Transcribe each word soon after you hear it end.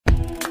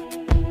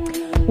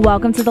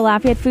Welcome to the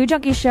Lafayette Food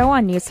Junkie Show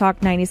on News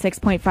Talk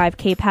 96.5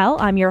 KPEL.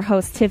 I'm your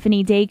host,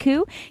 Tiffany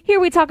Deku. Here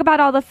we talk about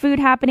all the food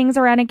happenings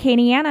around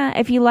Acadiana.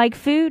 If you like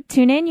food,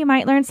 tune in. You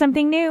might learn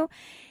something new.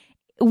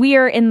 We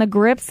are in the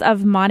grips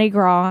of Mardi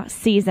Gras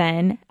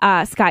season.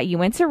 Scott, you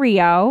went to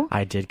Rio.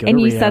 I did go to Rio.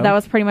 And Rio. you said that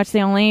was pretty much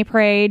the only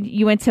parade.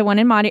 You went to one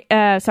in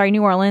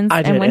New Orleans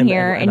I did, and one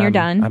here, and you're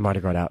done. I'm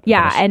Mardi Gras out.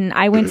 Yeah, and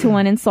I went to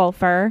one in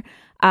Sulphur.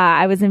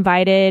 I was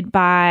invited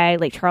by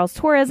Lake Charles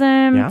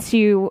Tourism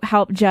to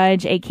help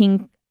judge a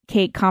king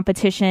cake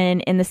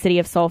competition in the city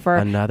of Sulphur.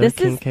 Another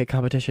king cake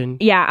competition?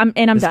 Yeah, I'm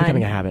done. It's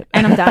becoming a habit.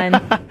 And I'm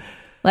done.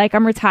 Like,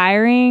 I'm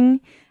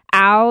retiring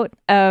out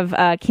of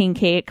king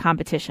cake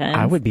competitions.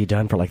 I would be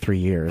done for like 3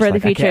 years. For the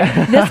future.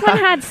 This one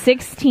had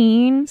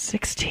 16.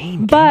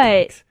 16 but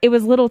cakes. It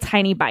was little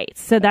tiny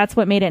bites. So that's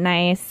what made it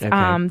nice.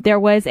 Okay.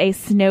 There was a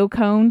snow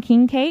cone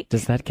king cake.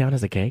 Does that count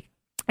as a cake?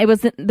 It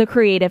was the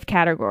creative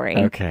category.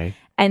 Okay.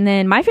 And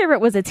then my favorite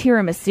was a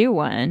tiramisu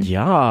one.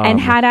 Yum. And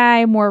had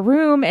I more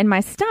room in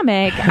my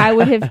stomach, I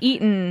would have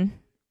eaten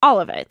all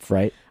of it.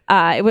 Right.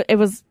 It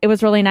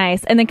was really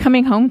nice. And then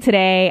coming home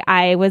today,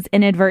 I was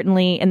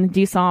inadvertently in the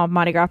Dusson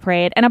Mardi Gras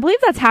parade, and I believe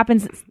that's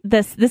happened.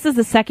 This is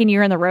the second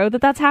year in the row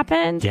that's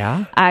happened.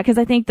 Yeah. Because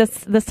I think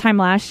this time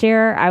last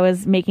year I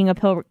was making a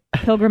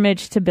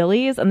pilgrimage to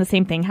Billy's, and the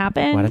same thing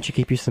happened. Why don't you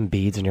keep you some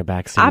beads in your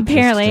back seat?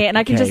 Apparently, and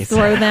I can just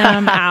throw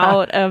them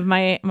out of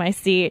my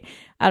seat,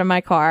 out of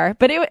my car.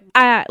 But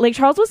Lake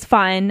Charles was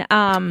fun.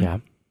 Yeah.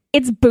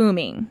 It's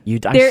booming.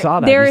 I saw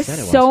that. There is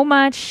so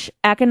much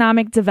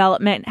economic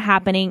development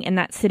happening in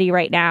that city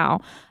right now.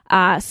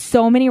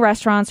 So many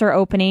restaurants are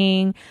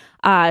opening.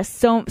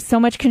 So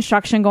much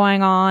construction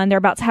going on. They're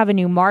about to have a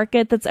new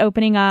market that's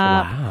opening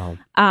up. Wow.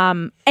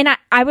 And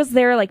I was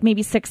there like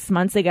maybe 6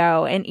 months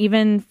ago, and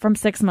even from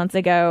 6 months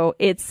ago,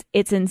 it's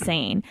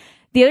insane.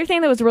 The other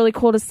thing that was really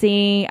cool to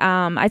see,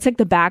 I took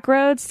the back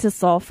roads to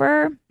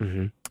Sulphur,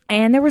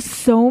 and there were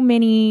so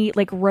many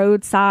like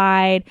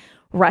roadside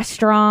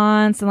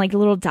restaurants and like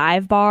little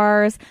dive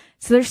bars.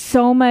 So there's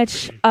so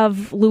much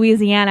of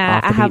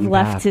Louisiana I have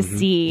left to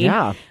see.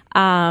 Yeah.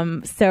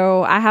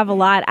 So I have a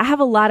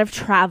lot of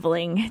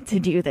traveling to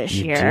do this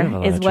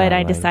year is what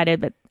I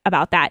decided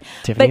about that.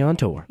 Tiffany on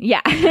tour. Yeah.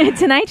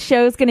 Tonight's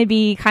show is going to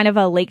be kind of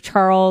a Lake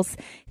Charles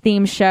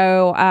theme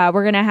show.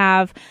 We're going to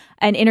have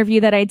an interview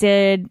that I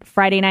did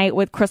Friday night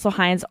with Crystal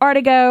Hines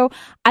Artigo.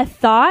 I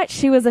thought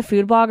she was a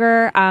food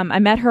blogger. I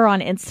met her on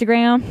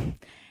Instagram,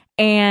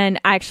 and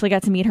I actually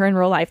got to meet her in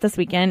real life this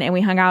weekend, and we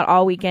hung out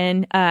all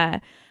weekend.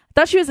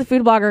 Thought she was a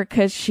food blogger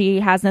because she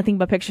has nothing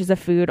but pictures of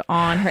food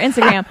on her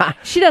Instagram.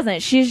 She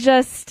doesn't. She's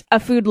just a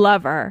food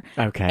lover.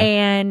 Okay.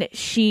 And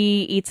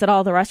she eats at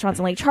all the restaurants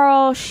in Lake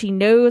Charles. She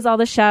knows all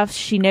the chefs.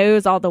 She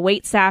knows all the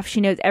wait staff.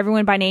 She knows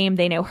everyone by name.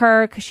 They know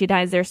her because she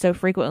dines there so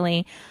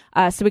frequently.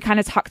 So we kind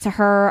of talked to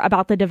her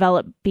about the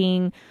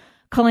developing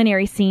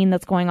culinary scene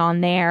that's going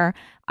on there.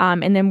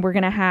 And then we're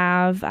going to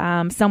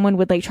have someone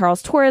with Lake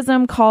Charles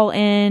Tourism call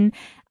in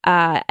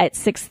at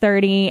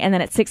 6:30, and then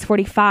at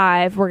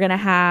 6:45 we're gonna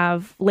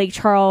have Lake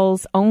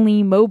Charles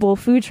only mobile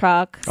food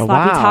truck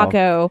Sloppy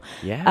Taco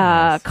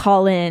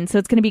call in. So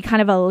it's gonna be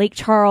kind of a Lake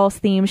Charles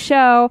themed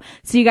show,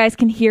 so you guys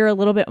can hear a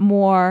little bit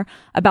more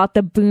about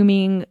the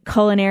booming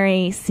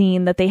culinary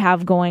scene that they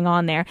have going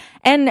on there.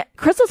 And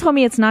Crystal told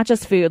me it's not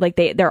just food; like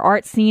their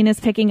art scene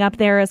is picking up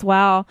there as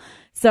well.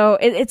 So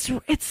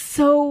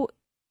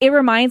it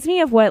reminds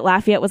me of what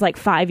Lafayette was like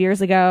 5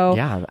 years ago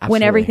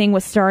when everything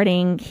was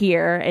starting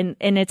here, and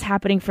it's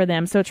happening for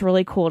them. So it's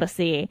really cool to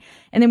see.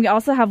 And then we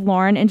also have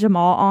Lauren and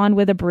Jamal on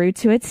with a brew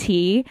to a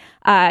tea.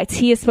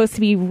 Tea is supposed to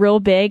be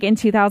real big in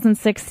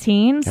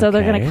 2016. So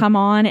they're going to come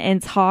on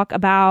and talk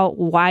about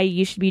why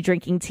you should be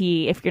drinking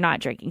tea if you're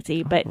not drinking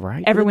tea. But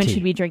everyone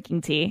should be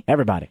drinking tea.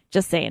 Everybody.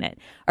 Just saying it.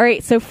 All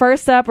right. So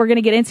first up, we're going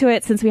to get into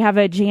it since we have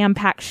a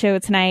jam-packed show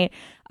tonight.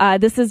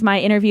 This is my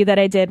interview that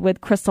I did with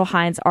Crystal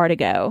Hines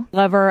Artigo,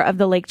 lover of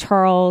the Lake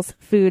Charles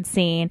food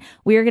scene.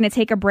 We are going to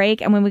take a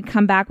break, and when we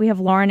come back, we have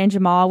Lauren and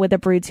Jamal with a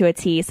brew to a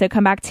tea. So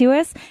come back to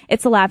us.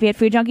 It's the Lafayette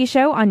Food Junkie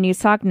Show on News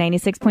Talk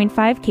 96.5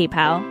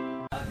 KPEL.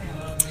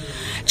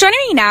 Joining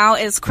me now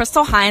is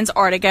Crystal Hines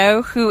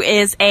Artigo, who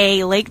is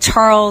a Lake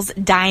Charles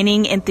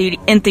dining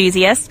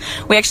enthusiast.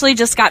 We actually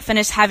just got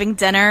finished having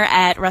dinner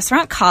at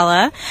Restaurant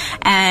Kala,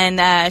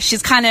 and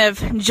she's kind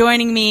of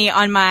joining me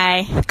on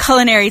my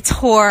culinary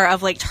tour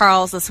of Lake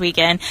Charles this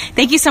weekend.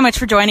 Thank you so much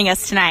for joining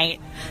us tonight.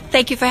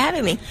 Thank you for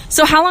having me.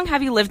 So how long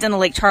have you lived in the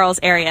Lake Charles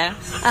area?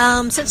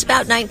 Since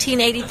about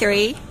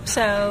 1983.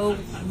 So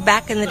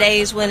back in the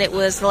days when it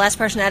was the last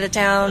person out of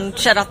town,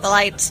 shut off the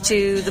lights,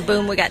 to the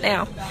boom we got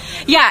now.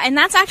 Yeah, and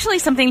that's actually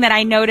something that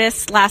I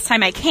noticed last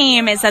time I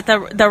came, is that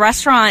the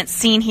restaurant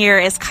scene here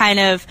is kind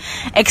of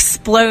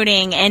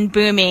exploding and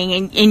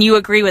booming, and you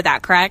agree with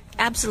that, correct?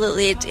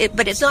 Absolutely.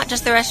 But it's not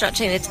just the restaurant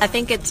scene. I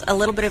think it's a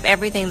little bit of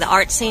everything. The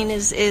art scene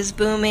is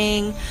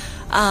booming.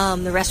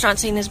 The restaurant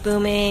scene is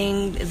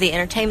booming. The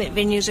entertainment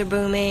venues are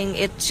booming.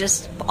 It's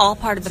just all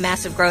part of the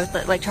massive growth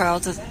that Lake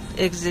Charles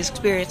is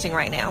experiencing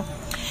right now.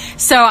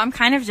 So I'm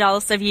kind of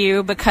jealous of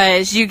you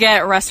because you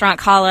get Restaurant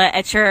Kala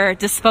at your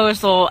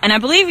disposal. And I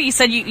believe you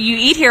said you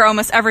eat here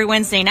almost every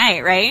Wednesday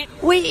night, right?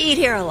 We eat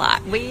here a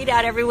lot. We eat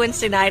out every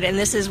Wednesday night, and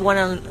this is one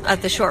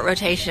of the short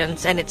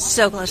rotations, and it's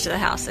so close to the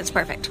house. It's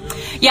perfect.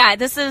 Yeah,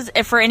 this is,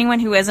 for anyone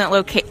who isn't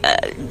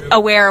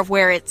aware of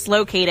where it's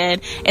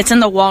located, it's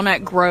in the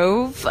Walnut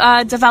Grove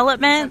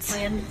development.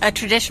 A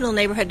traditional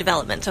neighborhood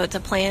development. So it's a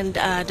planned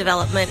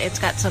development. It's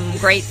got some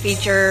great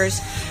features,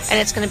 and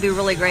it's going to be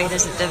really great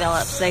as it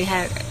develops. They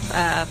have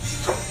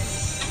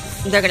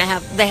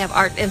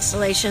art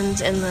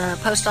installations in the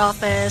post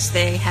office.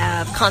 They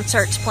have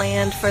concerts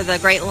planned for the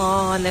Great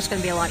Lawn. There's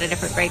going to be a lot of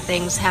different great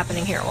things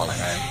happening here at Walnut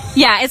Grove.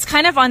 Yeah, it's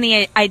kind of on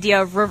the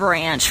idea of River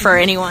Ranch for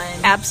anyone.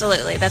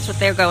 Absolutely. That's what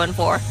they're going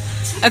for.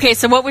 Okay,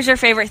 so what was your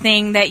favorite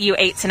thing that you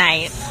ate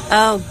tonight?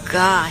 Oh,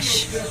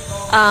 gosh.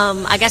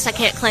 I guess I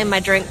can't claim my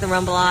drink, the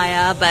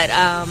jambalaya, but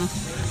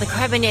the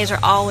crab beignets are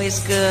always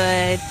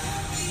good.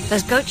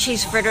 Those goat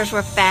cheese fritters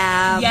were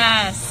fab.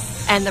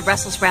 Yes. And the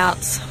Brussels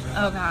sprouts.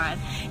 Oh, God.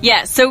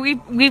 Yeah, so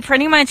we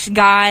pretty much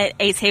got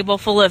a table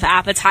full of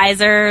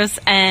appetizers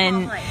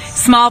and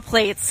small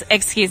plates,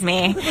 excuse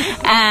me,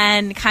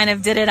 and kind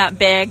of did it up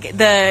big.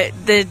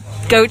 The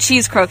goat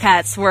cheese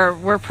croquettes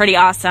were pretty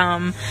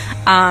awesome,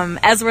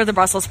 as were the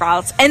Brussels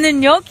sprouts. And the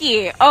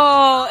gnocchi.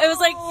 Oh, it was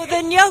like... Oh,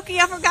 the gnocchi.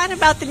 I forgot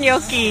about the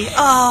gnocchi.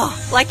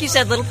 Oh, like you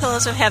said, little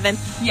pillows of heaven.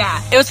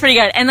 Yeah, it was pretty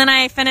good. And then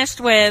I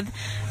finished with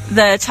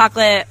the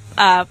chocolate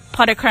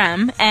pot de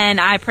creme,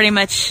 and I pretty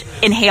much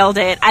inhaled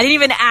it. I didn't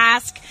even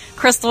ask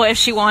Crystal if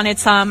she wanted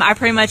some. I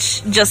pretty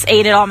much just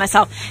ate it all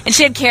myself. And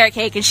she had carrot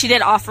cake, and she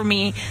did offer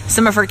me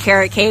some of her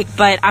carrot cake,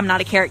 but I'm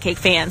not a carrot cake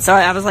fan, so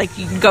I was like,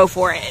 you can go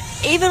for it.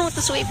 Even with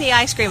the sweet pea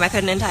ice cream, I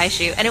couldn't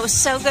entice you, and it was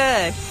so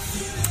good.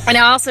 And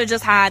I also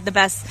just had the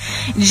best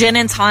gin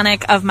and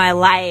tonic of my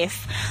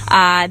life.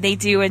 They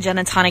do a gin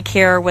and tonic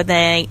here with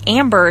an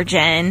amber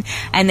gin,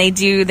 and they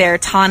do their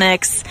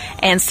tonics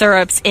and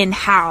syrups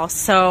in-house.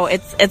 So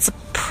it's a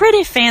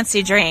pretty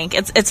fancy drink.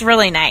 It's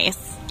really nice.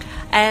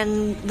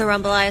 And the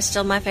jambalaya is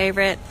still my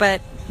favorite,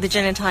 but the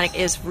gin and tonic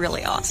is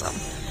really awesome.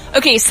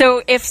 Okay,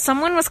 so if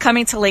someone was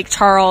coming to Lake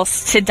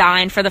Charles to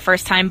dine for the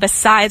first time,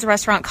 besides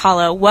Restaurant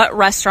Kala, what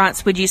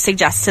restaurants would you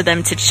suggest to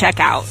them to check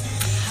out?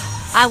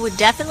 I would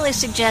definitely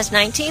suggest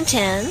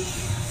 1910.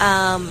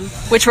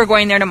 Which we're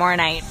going there tomorrow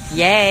night.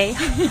 Yay.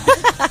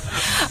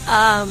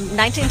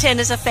 1910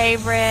 is a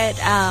favorite.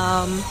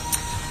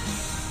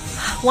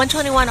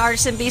 121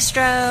 Artisan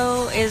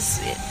Bistro is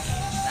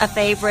a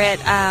favorite.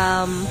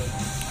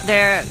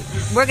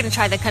 We're going to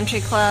try the Country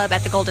Club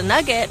at the Golden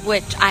Nugget,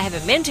 which I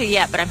haven't been to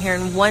yet, but I'm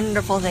hearing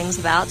wonderful things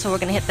about, so we're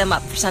going to hit them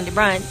up for Sunday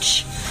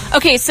brunch.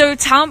 Okay, so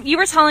you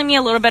were telling me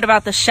a little bit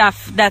about the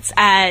chef that's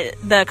at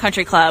the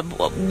Country Club.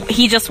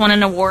 He just won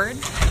an award?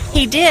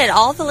 He did.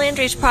 All the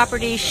Landry's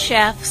property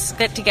chefs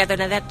get together.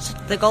 Now, that's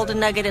the Golden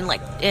Nugget in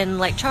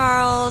Lake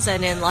Charles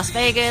and in Las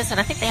Vegas, and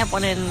I think they have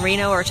one in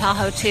Reno or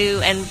Tahoe,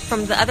 too. And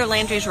from the other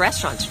Landry's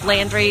restaurants,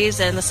 Landry's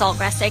and the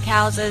Saltgrass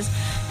Steakhouses,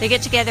 they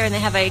get together and they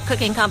have a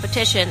cooking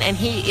competition, and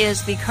he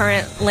is the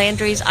current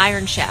Landry's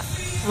Iron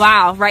Chef.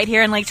 Wow, right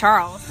here in Lake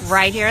Charles.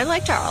 Right here in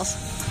Lake Charles.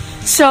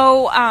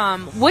 So,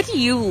 what do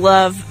you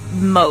love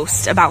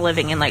most about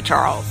living in Lake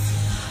Charles?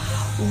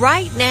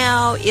 Right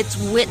now, it's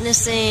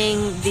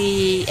witnessing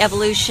the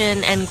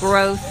evolution and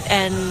growth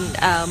and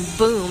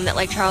boom that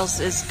Lake Charles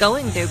is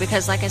going through.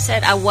 Because, like I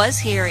said, I was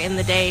here in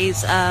the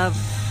days of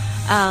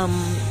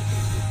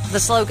the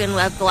slogan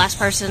of the last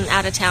person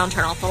out of town,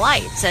 turn off the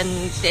lights. And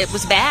it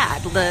was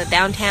bad. The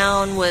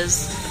downtown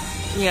was,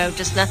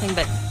 just nothing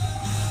but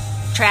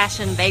trash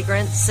and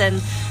vagrants. And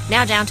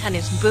now downtown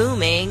is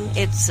booming.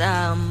 It's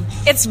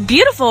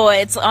beautiful.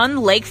 It's on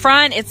the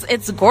lakefront.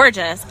 It's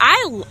gorgeous.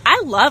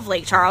 I love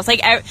Lake Charles.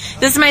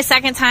 This is my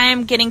second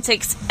time getting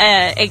to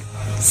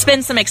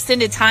spend some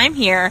extended time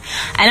here,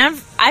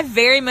 and I've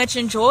very much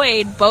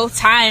enjoyed both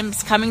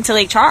times coming to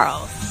Lake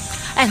Charles.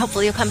 And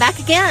hopefully you'll come back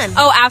again.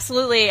 Oh,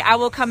 absolutely. I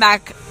will come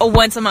back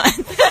once a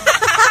month.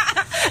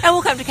 And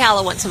we'll come to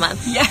Cala once a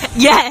month. Yeah.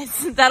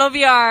 Yes, that'll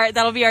be our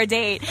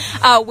date.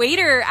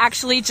 Waiter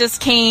actually just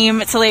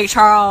came to Lake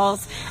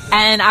Charles,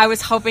 and I was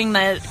hoping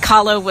that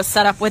Cala was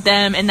set up with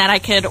them and that I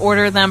could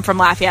order them from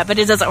Lafayette, but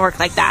it doesn't work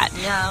like that.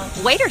 No.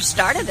 Waiter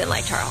started in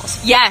Lake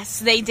Charles. Yes,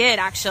 they did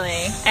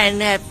actually,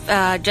 and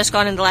have just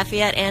gone into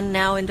Lafayette and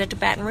now into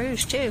Baton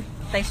Rouge too.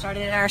 They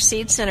started at our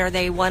seed center.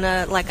 They won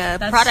a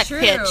product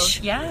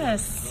pitch.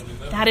 Yes.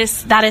 That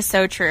is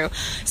so true.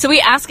 So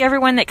we ask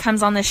everyone that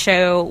comes on the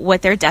show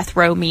what their death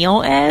row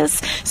meal is.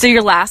 So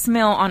your last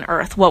meal on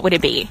earth, what would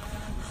it be?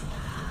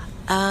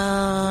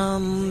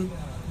 Might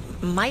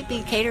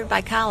be catered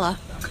by Cala.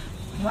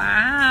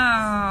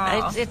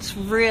 Wow. It's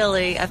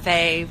really a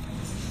fave.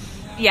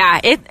 Yeah,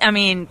 it's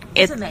amazing.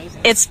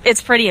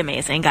 It's pretty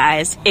amazing,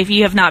 guys. If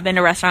you have not been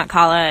to Restaurant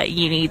Cala,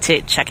 you need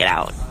to check it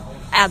out.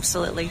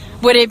 Absolutely.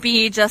 Would it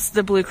be just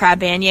the blue crab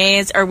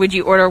beignets, or would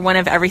you order one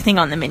of everything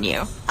on the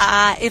menu?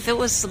 If it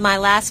was my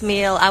last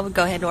meal, I would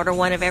go ahead and order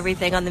one of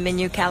everything on the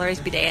menu. Calories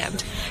be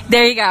damned.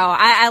 There you go.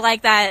 I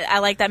like that. I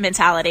like that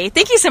mentality.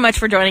 Thank you so much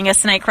for joining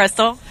us tonight,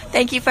 Crystal.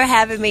 Thank you for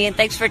having me, and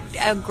thanks for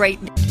a great.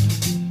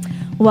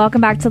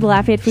 Welcome back to the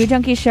Lafayette Food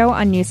Junkie Show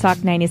on Newstalk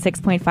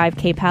 96.5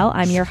 KPEL.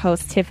 I'm your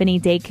host, Tiffany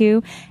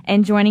Deku,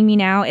 and joining me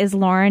now is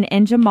Lauren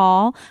and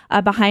Jamal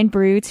behind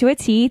Brew to a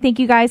Tea. Thank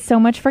you guys so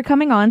much for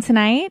coming on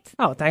tonight.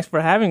 Oh, thanks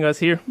for having us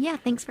here. Yeah,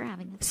 thanks for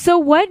having us. So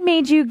what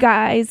made you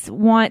guys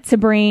want to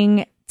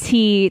bring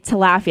tea to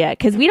Lafayette?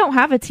 Because we don't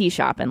have a tea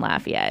shop in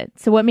Lafayette.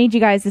 So what made you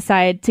guys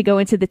decide to go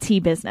into the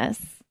tea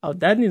business? Oh,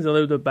 that needs a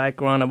little bit of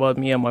background about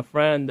me and my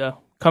friend.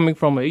 Coming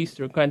from an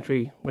Eastern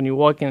country, when you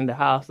walk in the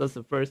house, that's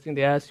the first thing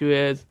they ask you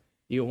is,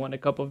 do you want a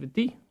cup of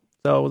tea?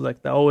 So I was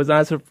like, the always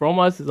answer from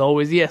us is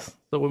always yes.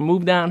 So we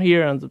moved down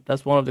here, and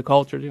that's one of the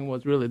culture thing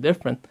was really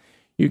different.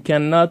 You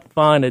cannot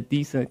find a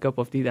decent cup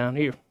of tea down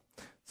here.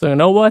 So you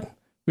know what?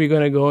 We're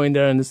going to go in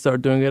there and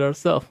start doing it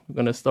ourselves. We're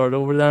going to start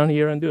over down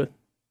here and do it.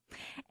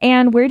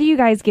 And where do you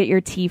guys get your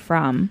tea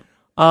from?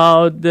 We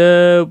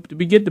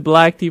get the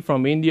black tea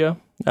from India,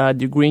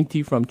 the green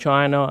tea from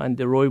China, and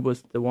the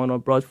rooibos, the one I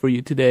brought for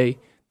you today.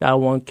 That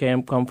one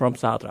come from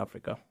South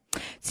Africa.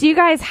 So you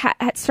guys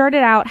started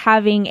out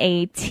having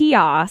a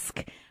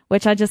kiosk,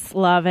 which I just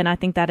love, and I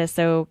think that is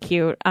so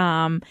cute,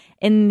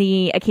 in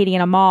the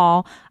Acadiana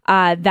Mall.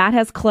 That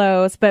has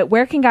closed, but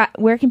where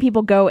can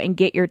people go and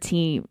get your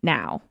tea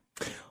now?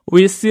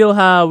 We're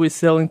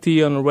selling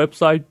tea on our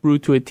website,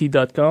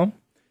 brewtoatea.com.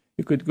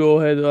 You could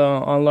go ahead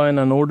online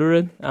and order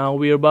it.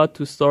 We're about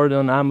to start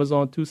on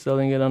Amazon too,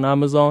 selling it on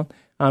Amazon.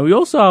 We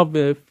also have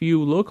a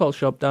few local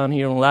shops down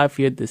here in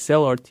Lafayette that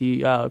sell our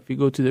tea. If you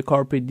go to the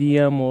Carpe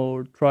Diem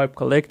or Tribe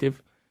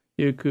Collective,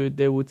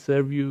 they would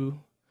serve you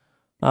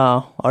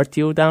our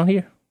tea down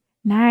here.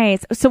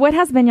 Nice. So what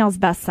has been y'all's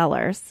best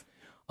sellers?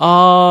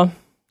 I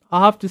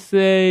have to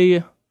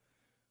say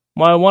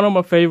one of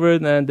my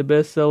favorite and the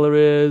best seller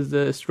is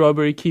the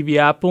strawberry kiwi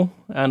apple,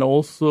 and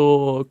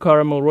also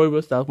caramel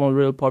rooibos. That one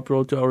really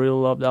popular too. I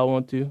really love that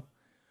one too.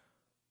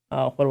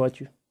 What about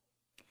you?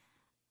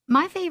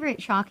 My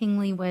favorite,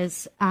 shockingly,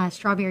 was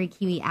strawberry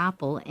kiwi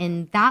apple,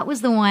 and that was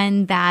the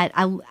one that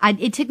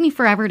it took me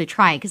forever to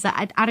try because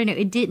I don't know,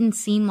 it didn't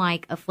seem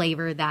like a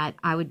flavor that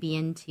I would be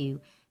into,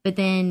 but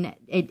then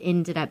it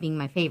ended up being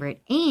my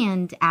favorite.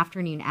 And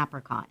afternoon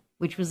apricot,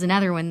 which was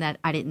another one that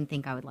I didn't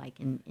think I would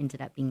like and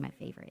ended up being my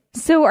favorite.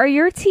 So are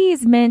your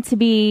teas meant to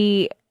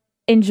be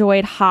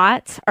enjoyed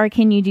hot, or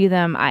can you do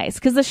them iced?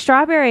 Because the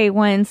strawberry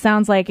one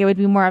sounds like it would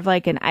be more of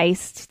like an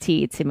iced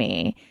tea to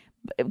me.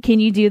 Can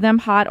you do them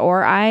hot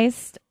or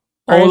iced?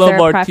 Or all of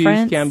our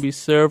teas can be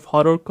served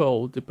hot or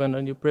cold, depending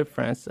on your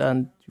preference.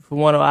 And if you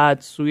want to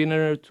add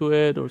sweetener to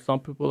it, or some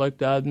people like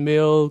to add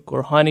milk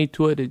or honey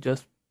to it, it's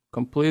just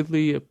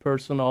completely a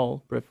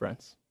personal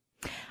preference.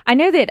 I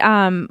know that,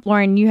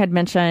 Lauren, you had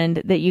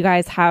mentioned that you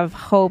guys have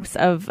hopes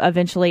of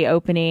eventually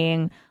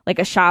opening like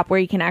a shop where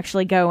you can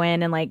actually go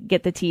in and like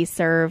get the tea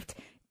served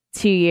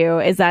to you.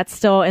 Is that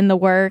still in the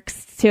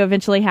works to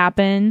eventually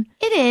happen?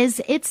 It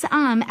is. It's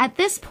at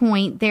this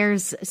point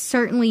there's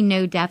certainly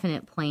no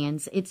definite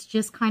plans. It's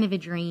just kind of a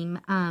dream.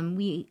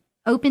 We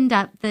opened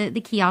up the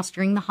kiosk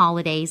during the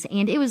holidays,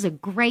 and it was a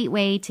great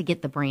way to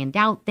get the brand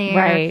out there.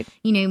 Right.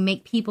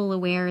 Make people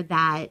aware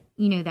that,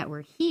 that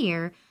we're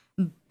here.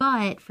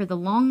 But for the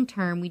long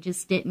term, we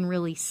just didn't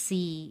really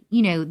see,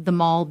 the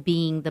mall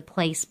being the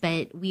place.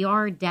 But we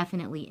are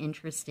definitely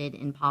interested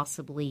in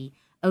possibly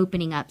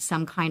opening up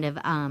some kind of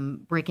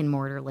brick and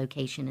mortar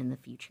location in the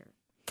future.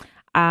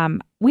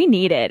 We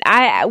need it.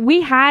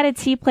 We had a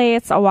tea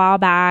place a while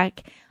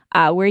back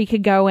where you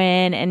could go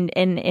in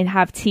and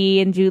have tea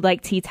and do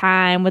like tea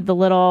time with the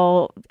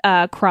little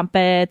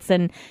crumpets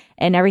and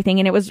everything,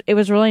 and it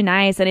was really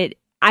nice, and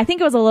I think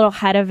it was a little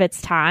ahead of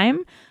its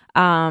time.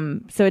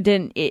 So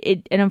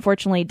it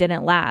unfortunately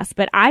didn't last,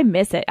 but I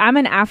miss it. I'm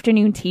an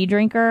afternoon tea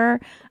drinker.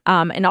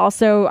 And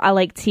also I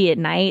like tea at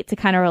night to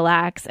kind of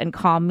relax and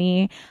calm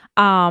me.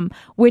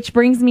 Which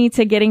brings me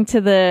to getting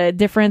to the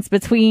difference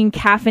between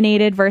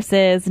caffeinated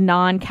versus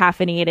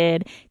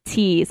non-caffeinated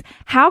teas.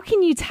 How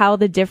can you tell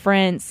the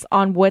difference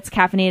on what's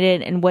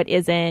caffeinated and what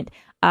isn't,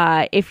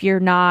 if you're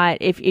not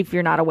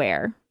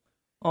aware?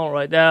 All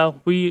right,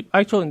 now we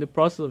actually in the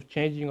process of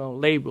changing our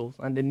labels,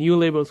 and the new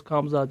labels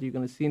comes out. You're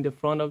gonna see in the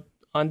front of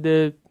on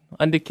the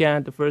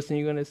can. The first thing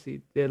you're gonna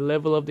see the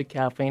level of the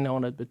caffeine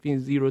on it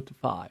between 0 to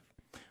 5.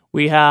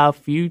 We have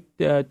 3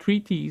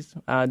 teas.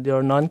 They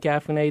are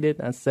non-caffeinated,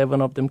 and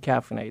 7 of them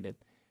caffeinated.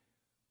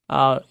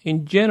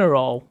 In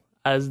general,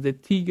 as the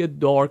tea gets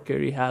darker,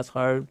 it has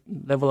higher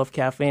level of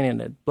caffeine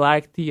in it.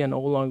 Black tea and no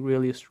longer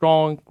really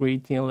strong. Green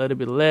tea a little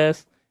bit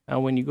less.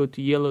 And when you go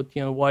to yellow tea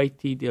and white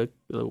tea, they're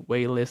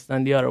way less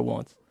than the other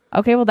ones.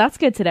 Okay, well, that's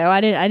good to know.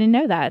 I didn't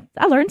know that.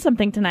 I learned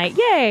something tonight.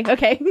 Yay!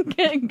 Okay,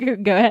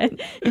 go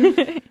ahead.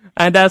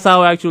 And that's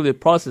how actually they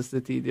process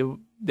the tea.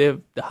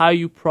 How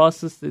you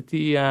process the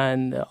tea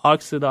and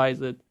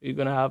oxidize it, you're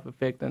going to have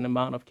effect on the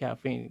amount of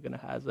caffeine you're going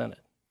to have in it.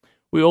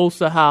 We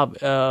also have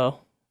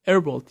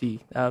herbal tea.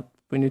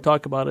 When you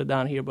talk about it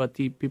down here about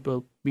tea,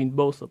 people mean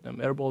both of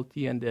them, herbal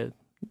tea and the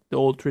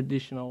old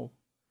traditional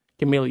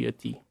camellia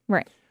tea.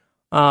 Right.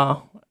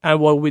 And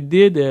what we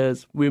did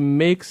is we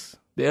mix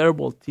the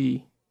herbal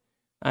tea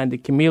and the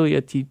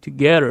camellia tea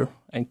together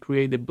and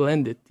create a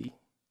blended tea.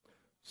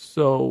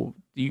 So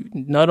you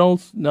not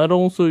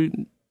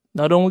only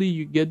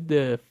you get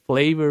the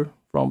flavor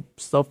from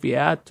stuff you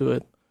add to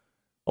it,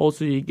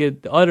 also you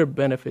get the other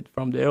benefit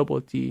from the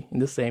herbal tea in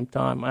the same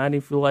time. And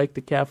if you like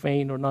the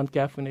caffeine or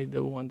non-caffeinated,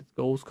 the one that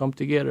goes come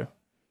together,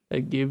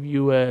 that give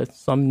you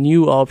some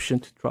new option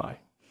to try.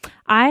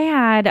 I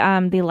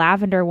had the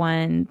lavender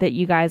one that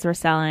you guys were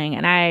selling,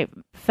 and I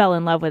fell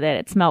in love with it.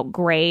 It smelled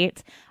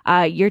great.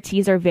 Your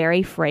teas are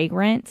very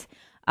fragrant,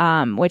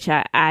 which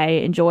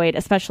I enjoyed,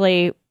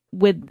 especially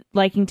with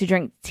liking to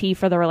drink tea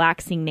for the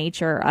relaxing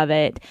nature of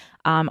it.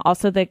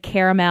 Also the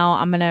caramel,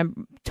 I'm going to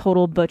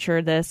total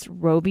butcher this,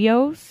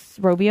 Robus,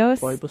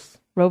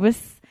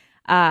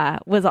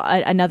 was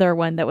another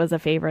one that was a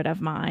favorite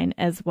of mine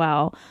as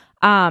well.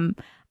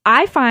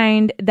 I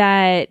find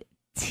that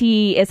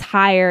tea is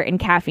higher in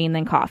caffeine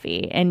than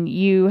coffee, and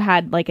you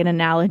had like an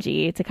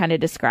analogy to kind of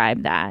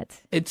describe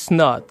that. It's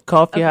not.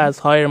 Coffee has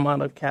higher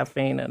amount of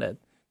caffeine in it.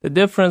 The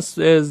difference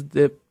is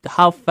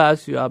how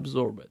fast you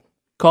absorb it.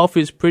 Coffee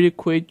is pretty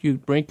quick. You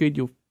drink it,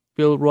 you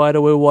feel right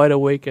away wide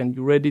awake, and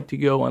you're ready to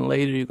go, and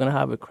later you're going to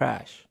have a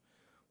crash.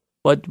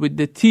 But with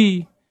the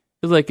tea,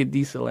 it's like a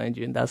diesel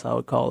engine. That's how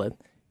I call it.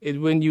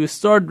 When you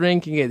start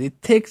drinking it,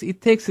 it takes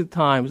the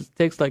time. It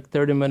takes like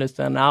 30 minutes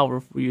to an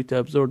hour for you to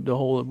absorb the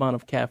whole amount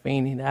of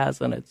caffeine it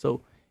has in it. So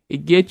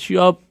it gets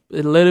you up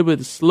a little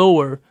bit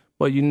slower,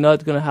 but you're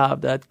not going to have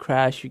that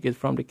crash you get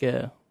from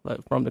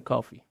the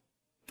coffee.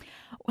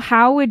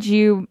 How would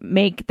you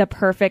make the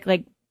perfect,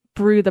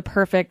 brew the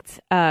perfect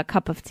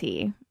cup of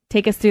tea?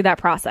 Take us through that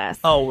process.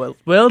 Oh,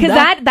 well,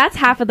 because that's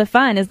half of the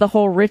fun, is the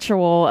whole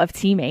ritual of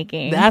tea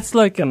making. That's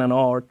like an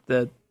art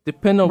that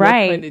depends on what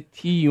kind of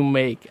tea you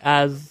make.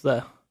 As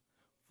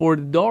for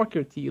the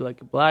darker tea,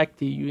 like a black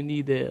tea, you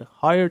need a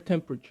higher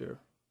temperature.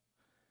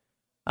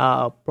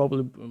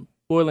 Probably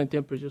boiling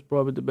temperature is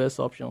probably the best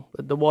option.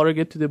 Let the water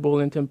get to the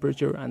boiling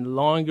temperature, and the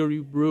longer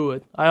you brew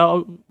it,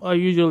 I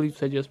usually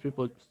suggest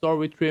people start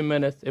with 3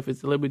 minutes. If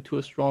it's a little bit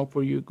too strong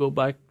for you,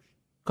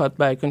 cut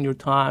back on your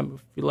time.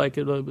 If you like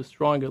it a little bit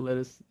stronger, let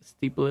it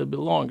steep a little bit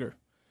longer.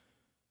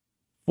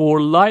 For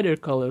lighter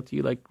color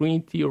tea, like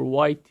green tea or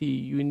white tea,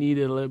 you need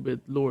a little bit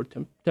lower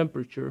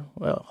temperature,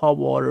 hot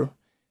water,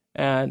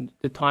 and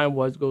the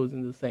time-wise goes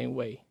in the same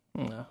way.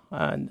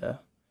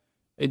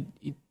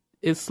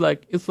 It's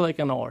like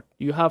an art.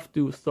 You have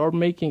to start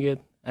making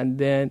it and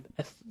then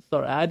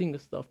start adding the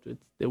stuff to it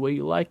the way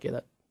you like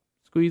it.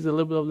 Squeeze a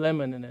little bit of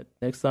lemon in it.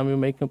 Next time you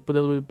make it, put a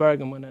little bit of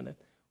bergamot in it.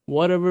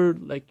 Whatever,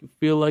 you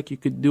feel like you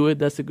could do it,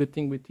 that's a good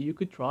thing with tea. You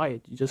could try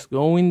it. You just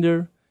go in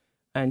there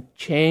and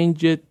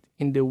change it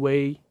in the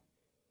way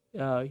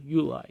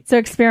you like. So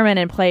experiment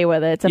and play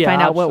with it to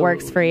find out what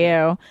works for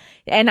you.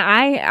 And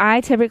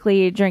I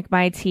typically drink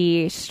my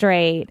tea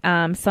straight.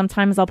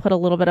 Sometimes I'll put a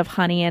little bit of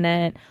honey in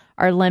it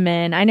or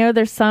lemon. I know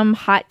there's some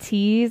hot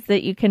teas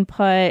that you can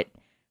put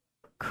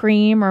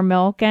cream or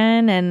milk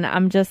in, and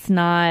I'm just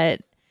not...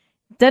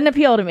 Doesn't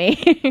appeal to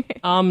me.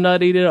 I'm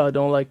not either. I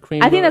don't like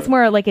cream. I think that's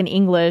more like an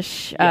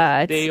English tea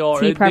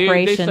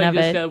preparation they of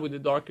it. that with the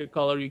darker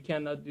color. You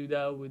cannot do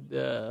that with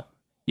the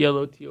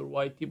yellow tea or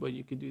white tea, but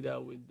you could do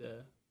that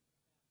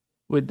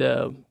with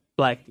the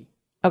black tea.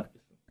 Okay.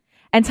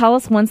 And tell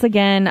us once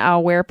again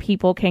where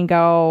people can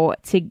go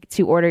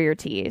to order your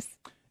teas.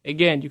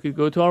 Again, you could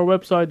go to our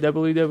website,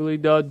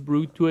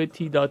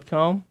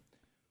 www.brew2at.com.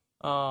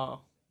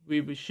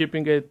 We'll be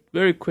shipping it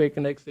very quick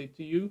next day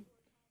to you.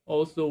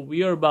 Also,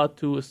 we are about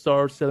to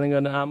start selling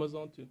on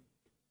Amazon too.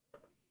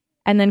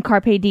 And then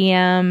Carpe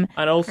Diem.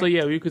 And also,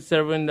 we could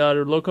serve in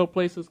other local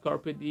places,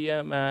 Carpe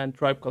Diem and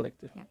Tribe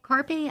Collective. Yeah,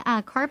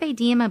 Carpe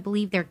Diem, I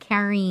believe they're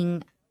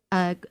carrying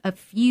a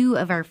few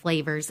of our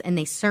flavors, and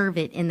they serve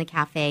it in the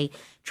cafe.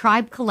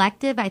 Tribe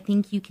Collective, I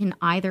think you can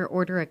either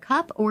order a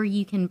cup or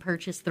you can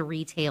purchase the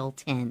retail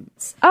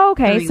tins. Oh,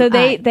 okay. So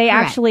they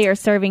actually are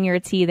serving your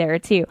tea there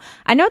too.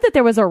 I know that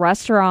there was a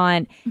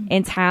restaurant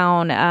in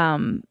town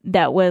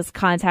that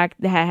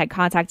had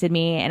contacted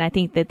me, and I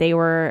think that they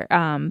were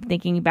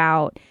thinking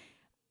about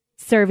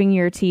serving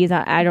your teas.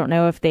 I don't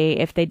know if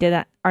they did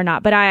that or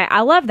not, but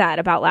I love that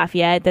about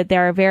Lafayette, that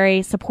they're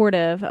very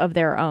supportive of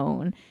their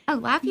own. Oh,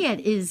 Lafayette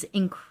is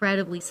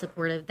incredibly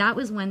supportive. That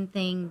was one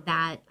thing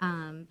that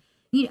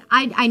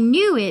I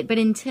knew it, but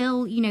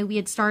until we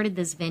had started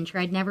this venture,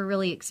 I'd never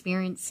really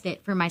experienced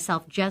it for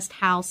myself, just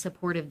how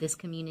supportive this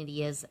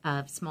community is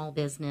of small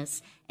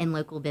business and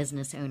local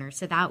business owners.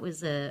 So that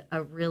was a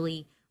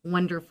really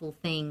wonderful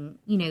thing,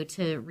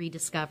 to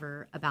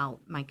rediscover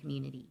about my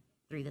community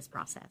through this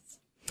process.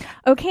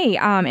 Okay,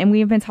 and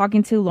we've been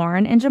talking to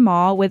Lauren and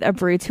Jamal with A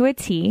Brew to a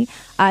Tea.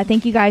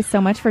 Thank you guys so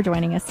much for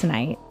joining us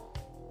tonight.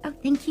 Oh,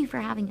 thank you for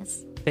having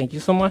us. Thank you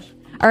so much.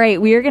 All right,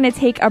 we are going to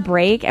take a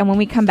break, and when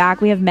we come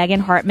back, we have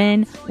Megan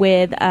Hartman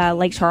with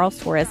Lake Charles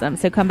Tourism.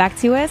 So come back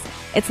to us.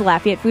 It's the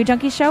Lafayette Food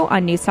Junkie Show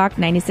on News Talk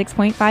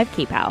 96.5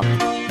 KPAL.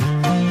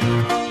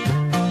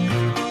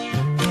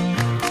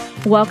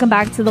 Welcome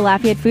back to the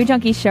Lafayette Food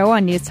Junkie Show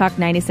on News Talk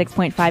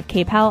 96.5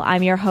 KPEL.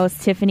 I'm your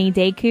host, Tiffany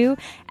Deku,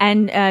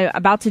 and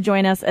about to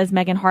join us is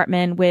Megan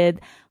Hartman with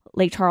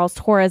Lake Charles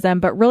Tourism.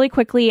 But really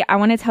quickly, I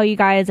want to tell you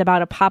guys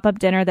about a pop-up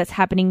dinner that's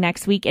happening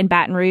next week in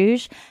Baton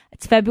Rouge.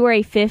 It's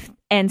February 5th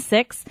and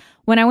 6th.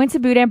 When I went to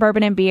Boudin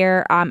Bourbon and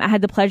Beer, I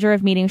had the pleasure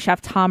of meeting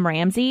Chef Tom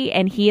Ramsey,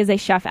 and he is a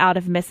chef out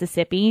of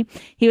Mississippi.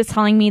 He was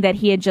telling me that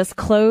he had just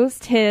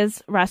closed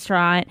his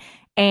restaurant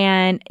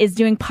and is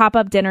doing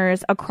pop-up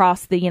dinners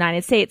across the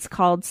United States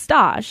called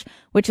Stage,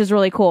 which is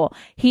really cool.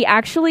 He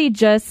actually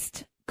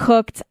just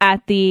cooked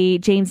at the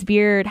James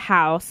Beard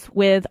House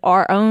with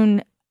our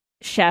own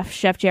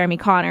chef Jeremy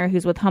Connor,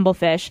 who's with Humble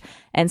Fish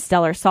and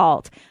Stellar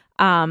Salt.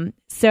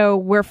 So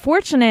we're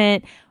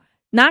fortunate,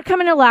 not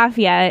coming to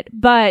Lafayette,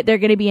 but they're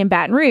going to be in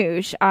Baton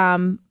Rouge,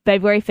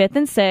 February 5th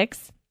and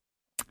 6th.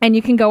 And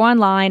you can go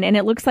online, and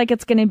it looks like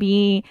it's going to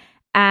be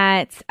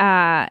at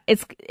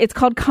it's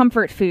called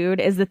Comfort Food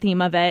is the theme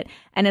of it,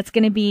 and it's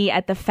going to be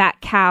at the Fat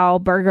Cow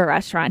Burger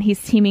Restaurant.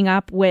 He's teaming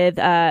up with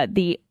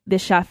the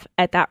chef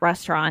at that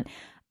restaurant,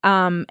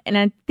 and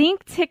I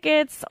think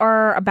tickets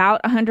are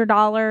about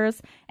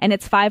 $100, and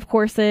it's 5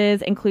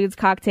 courses, includes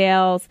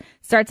cocktails,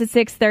 starts at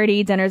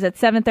 6:30, dinner's at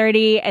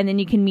 7:30, and then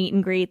you can meet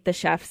and greet the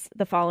chefs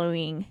the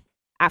following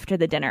after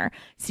the dinner.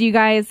 So you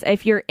guys,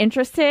 if you're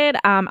interested,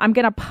 I'm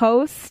gonna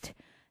post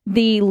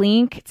the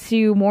link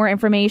to more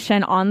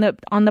information on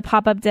the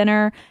pop-up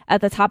dinner at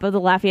the top of the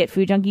Lafayette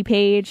Food Junkie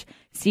page,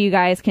 so you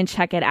guys can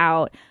check it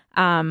out.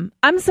 I'm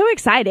so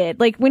excited.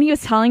 Like, when he was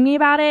telling me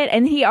about it,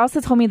 and he also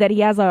told me that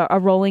he has a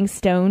Rolling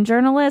Stone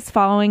journalist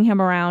following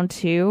him around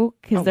too,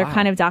 because they're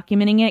kind of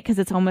documenting it, because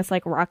it's almost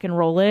like rock and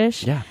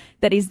roll-ish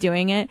that he's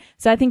doing it.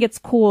 So I think it's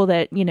cool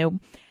that,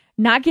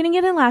 not getting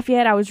it in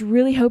Lafayette. I was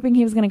really hoping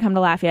he was going to come to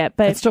Lafayette,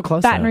 but it's still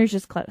close. Baton Rouge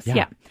is close.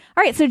 Yeah.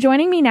 All right. So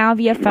joining me now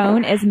via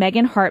phone is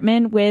Megan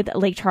Hartman with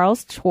Lake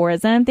Charles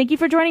Tourism. Thank you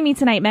for joining me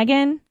tonight,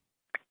 Megan.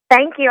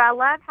 Thank you. I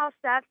love how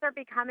chefs are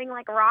becoming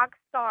like rock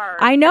stars.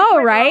 I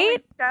know,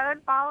 right?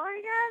 Stone following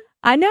us.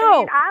 I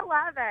know. I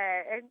love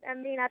it.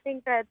 I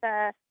think that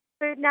the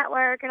Food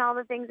Network and all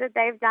the things that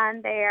they've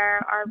done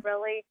there are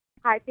really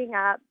hyping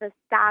up the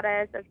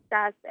status of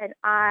chefs, and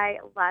I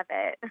love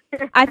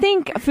it. I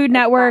think Food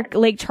Network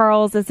Lake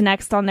Charles is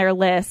next on their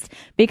list,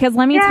 because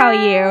let me tell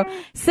you,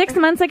 6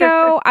 months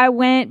ago I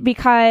went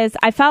because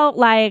I felt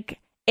like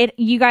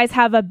you guys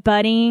have a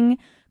budding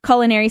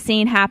culinary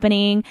scene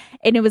happening,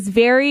 and it was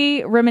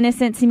very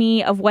reminiscent to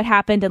me of what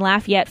happened in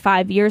Lafayette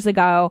 5 years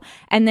ago.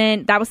 And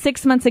then that was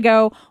 6 months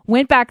ago,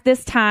 went back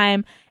this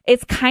time.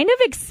 It's kind of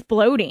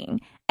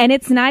exploding, and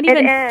it's not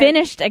even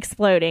finished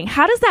exploding.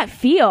 How does that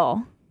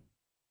feel?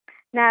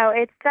 No,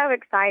 it's so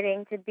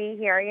exciting to be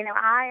here.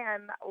 I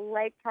am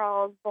Lake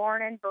Charles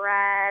born and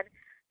bred,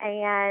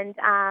 and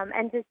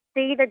to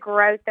see the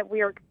growth that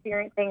we are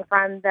experiencing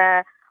from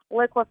the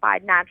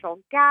liquefied natural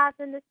gas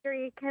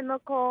industry,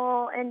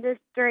 chemical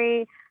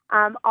industry,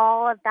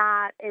 all of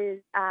that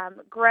is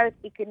growth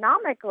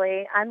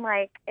economically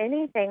unlike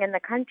anything in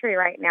the country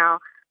right now.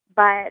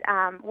 But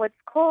what's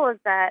cool is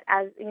that,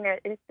 as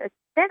it's a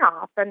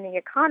spinoff from the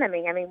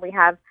economy. I mean, we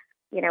have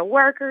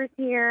workers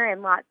here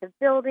and lots of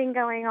building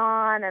going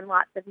on and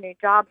lots of new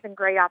jobs and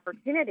great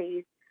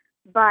opportunities.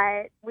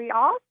 But we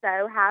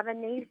also have a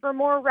need for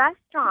more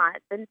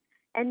restaurants,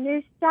 and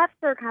new chefs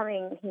are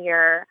coming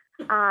here.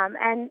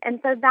 And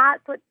so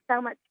that's what's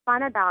so much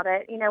fun about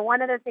it.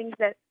 One of the things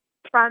that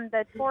from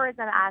the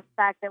tourism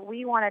aspect that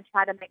we want to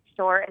try to make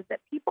sure is that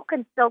people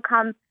can still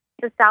come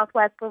to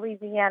Southwest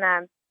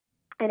Louisiana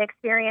and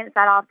experience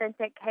that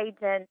authentic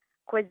Cajun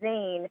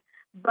cuisine.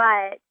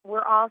 But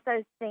we're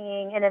also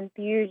seeing an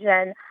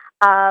infusion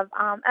of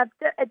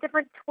a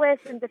different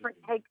twist and different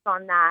takes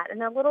on that,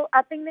 and a little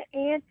upping the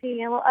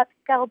ante and a little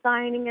upscale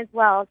dining as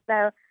well.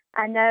 So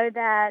I know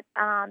that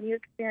you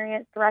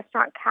experienced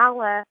Restaurant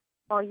Cala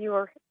while you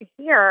were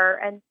here,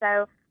 and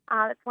so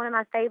it's one of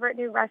my favorite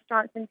new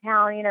restaurants in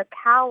town.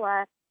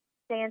 Cala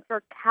stands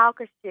for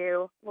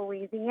Calcasieu,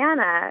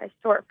 Louisiana, is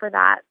short for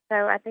that.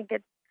 So I think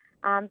it's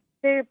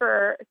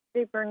super,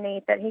 super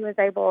neat that he was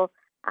able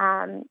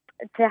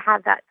to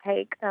have that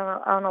take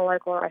on a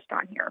local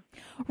restaurant here.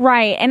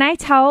 Right. And I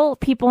tell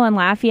people in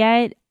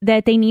Lafayette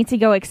that they need to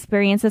go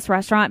experience this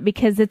restaurant,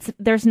 because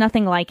there's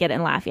nothing like it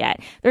in Lafayette.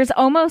 There's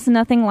almost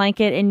nothing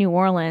like it in New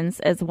Orleans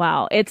as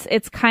well.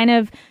 It's kind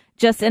of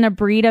just in a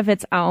breed of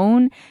its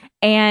own.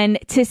 And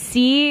to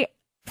see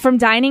from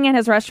dining at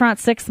his restaurant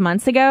 6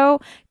 months ago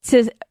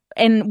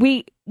and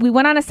we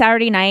went on a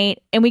Saturday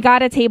night and we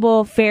got a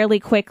table fairly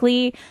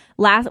quickly.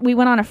 We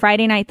went on a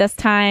Friday night this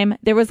time.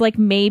 There was like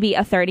maybe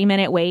a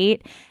 30-minute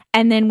wait.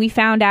 And then we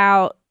found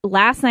out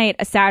last night,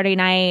 a Saturday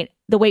night,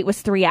 the wait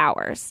was 3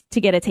 hours to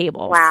get a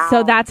table. Wow.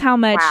 So that's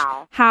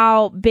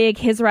how big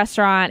his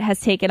restaurant has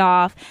taken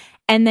off.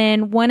 And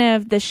then one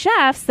of the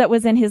chefs that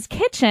was in his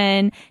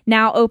kitchen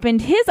now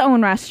opened his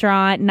own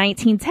restaurant,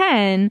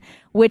 1910,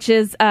 which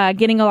is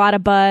getting a lot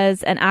of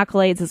buzz and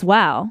accolades as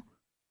well.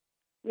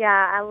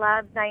 Yeah, I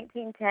love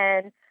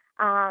 1910.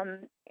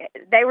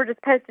 they were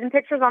just posting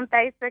pictures on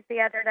Facebook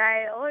the other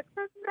day. It looks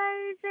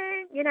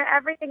amazing. You know,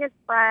 everything is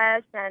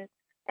fresh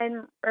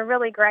and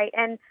really great.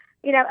 And,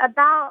 you know,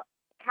 about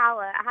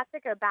Calla, I have to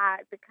go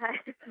back because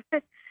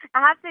I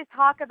have to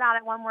talk about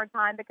it one more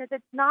time, because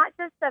it's not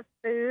just the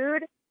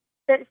food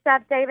that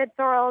Chef David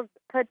Sorrells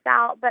puts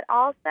out, but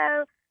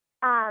also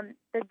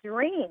the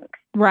drinks,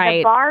 right?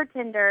 The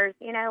bartenders,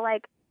 you know,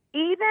 like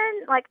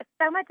even like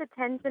so much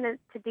attention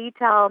to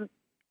detail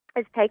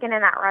is taken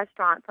in that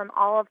restaurant, from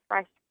all of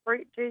fresh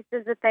fruit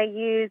juices that they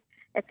use.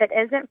 If it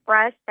isn't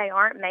fresh, they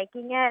aren't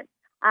making it.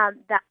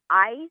 The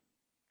ice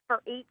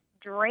for each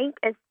drink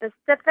is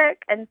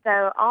specific, and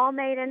so all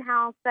made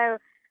in-house. So,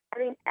 I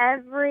mean,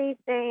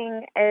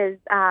 everything is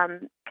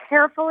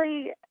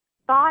carefully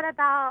thought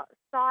about,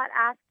 sought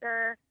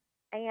after,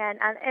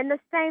 and the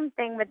same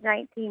thing with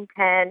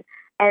 1910.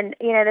 And,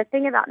 you know, the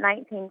thing about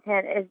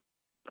 1910 is,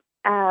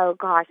 oh,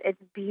 gosh,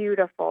 it's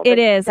beautiful. It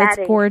is. It's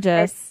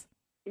gorgeous.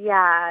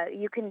 Yeah,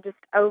 you can just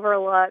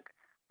overlook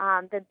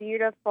the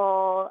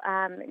beautiful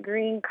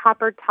green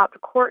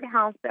copper-topped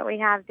courthouse that we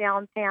have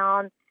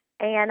downtown.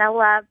 And I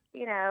love,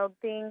 you know,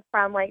 being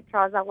from Lake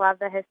Charles, I love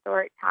the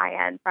historic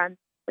tie-in from,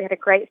 we had a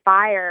great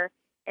fire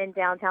in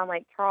downtown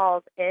Lake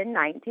Charles in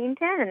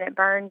 1910, and it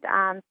burned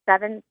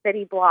 7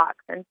 city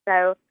blocks. And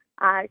so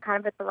kind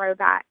of a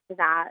throwback to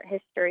that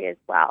history as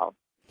well.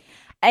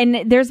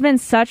 And there's been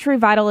such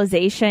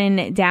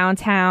revitalization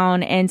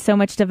downtown and so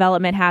much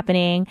development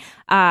happening.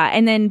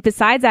 And then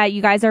besides that,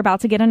 you guys are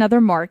about to get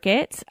another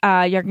market.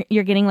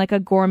 You're getting like a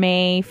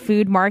gourmet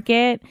food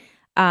market.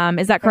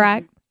 Is that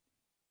correct?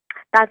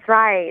 That's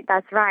right.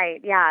 That's right.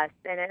 Yes.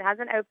 And it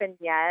hasn't opened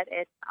yet.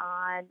 It's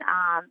on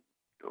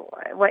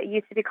what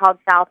used to be called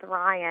South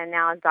Ryan,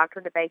 now is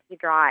Dr. DeBakey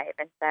Drive.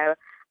 And so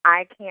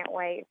I can't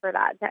wait for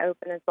that to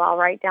open as well,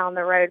 right down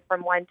the road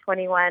from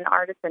 121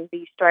 Artisan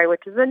Bistro,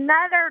 which is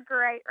another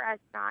great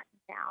restaurant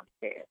in town,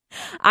 too.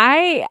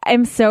 I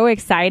am so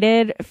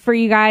excited for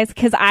you guys,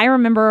 because I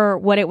remember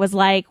what it was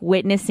like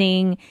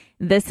witnessing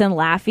this in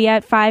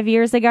Lafayette 5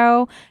 years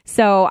ago.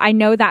 So I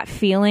know that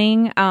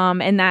feeling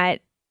and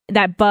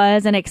that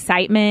buzz and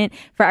excitement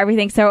for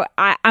everything. So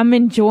I'm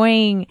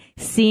enjoying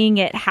seeing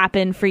it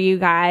happen for you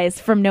guys,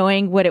 from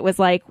knowing what it was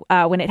like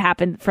when it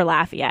happened for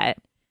Lafayette.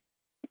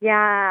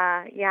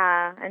 Yeah.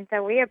 And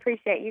so we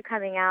appreciate you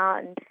coming out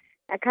and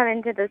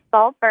coming to the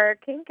Sulphur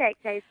King Cake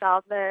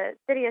Taste-Off. The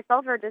city of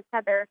Sulphur just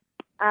had their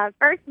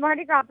first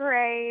Mardi Gras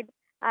parade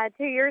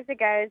 2 years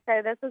ago.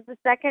 So this was the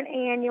second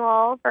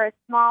annual for a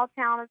small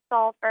town of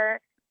Sulphur.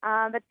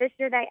 But this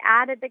year they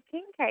added the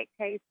King Cake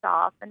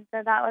Taste-Off, and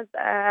so that was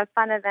a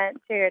fun event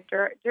too. It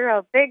drew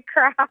a big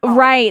crowd.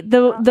 Right.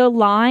 The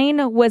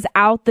line was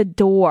out the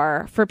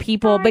door for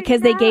people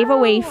because they gave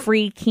away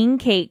free king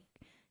cake.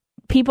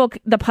 People,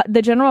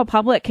 the general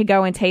public could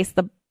go and taste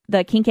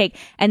the king cake,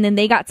 and then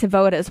they got to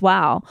vote as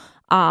well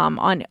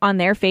on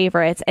their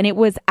favorites, and it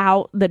was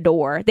out the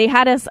door. They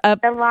had us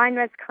up. The line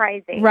was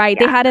crazy. Right.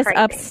 Yeah, they had us crazy.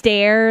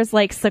 Upstairs,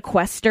 like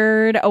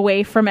sequestered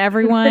away from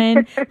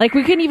everyone. Like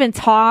we couldn't even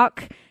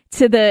talk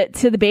to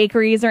the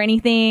bakeries or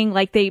anything.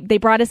 Like they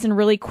brought us in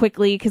really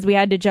quickly because we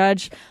had to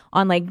judge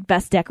on like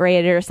best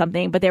decorated or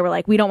something, but they were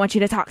like, we don't want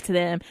you to talk to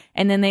them.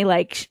 And then they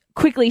like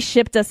quickly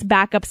shipped us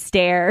back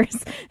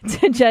upstairs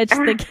to judge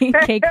the king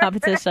cake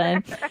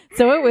competition.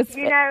 So it was,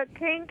 you know,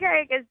 king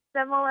cake is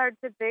similar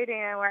to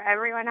boudin, where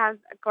everyone has,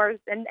 of course,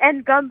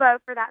 and gumbo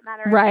for that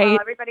matter. Right. As well.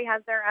 Everybody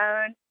has their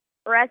own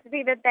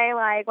recipe that they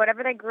like,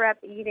 whatever they grew up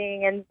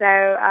eating. And so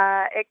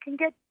it can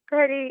get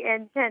pretty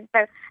intense.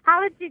 So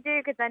how did you do?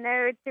 Because I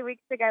know 2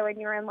 weeks ago when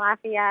you were in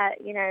Lafayette,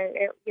 you know,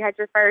 you had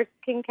your first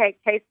king cake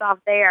taste-off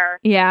there.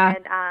 Yeah.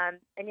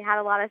 And you had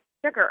a lot of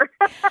sugar.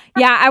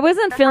 Yeah, I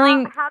wasn't so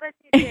feeling. How did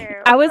you do?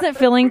 I wasn't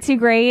feeling too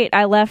great.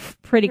 I left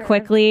pretty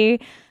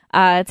quickly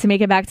to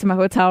make it back to my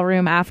hotel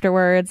room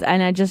afterwards,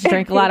 and I just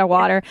drank a lot of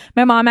water.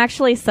 My mom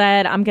actually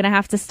said I'm gonna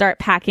have to start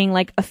packing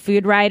like a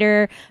food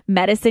writer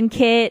medicine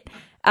kit.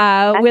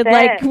 With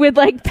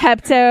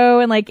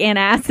Pepto and like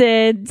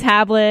antacid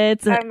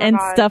tablets and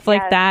stuff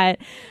like that.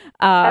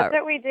 That's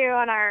what we do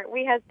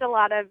we host a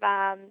lot of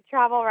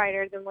travel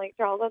writers in Lake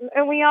Charles,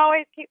 and we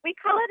always we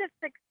call it a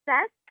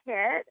success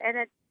kit, and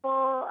it's full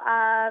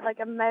of like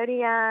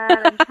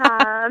Imodium and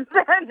Tums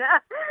and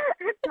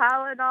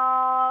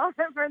Tylenol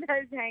for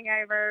those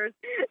hangovers.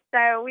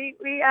 So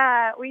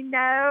we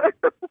know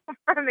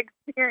from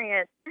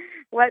experience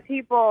what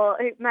people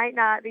who might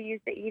not be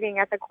used to eating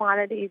at the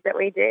quantities that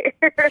we do.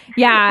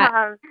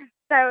 Yeah.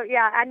 So,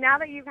 yeah, and now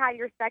that you've had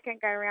your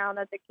second go-round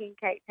at the King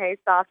Cake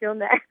Taste-Off, you'll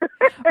know.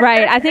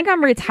 Right. I think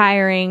I'm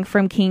retiring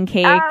from King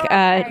Cake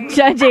okay.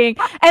 judging,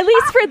 at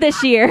least for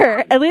this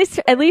year. At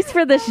least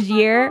for this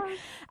year.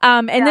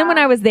 And then when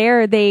I was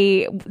there,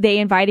 they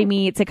invited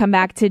me to come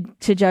back to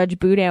judge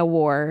Boudin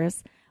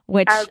Wars,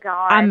 which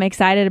I'm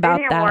excited about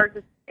Boudin that.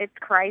 Wars, it's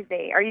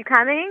crazy. Are you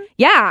coming?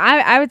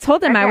 Yeah, I told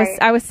them okay.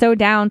 I was so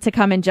down to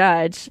come and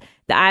judge.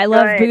 I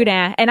love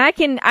boudin, and I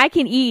can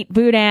eat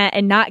boudin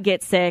and not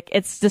get sick.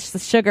 It's just the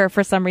sugar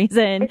for some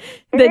reason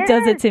that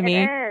does it to me.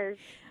 It is.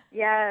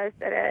 Yes,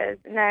 it is.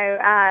 No,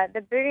 the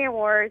Booty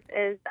Awards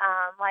is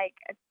like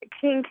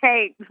king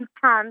cake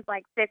times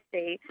like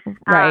 50.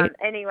 Right.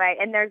 Anyway,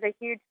 and there's a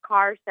huge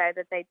car show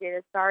that they do,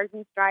 the Stars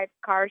and Stripes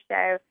car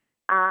show.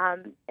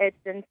 It's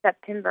in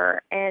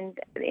September. And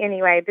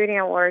anyway, Booty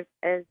Awards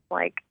is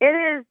like, it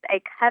is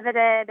a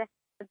coveted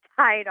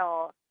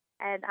title.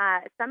 And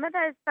some of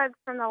those folks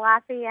from the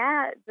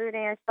Lafayette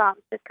Boudin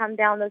shops just come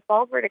down the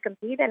Sulphur to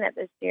compete in it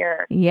this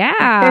year.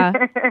 Yeah.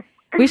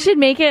 We should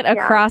make it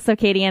across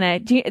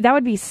Acadiana. That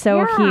would be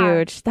so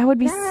huge. That would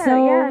be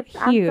so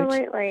huge.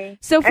 Absolutely.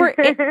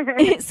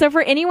 So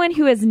for anyone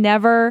who has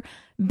never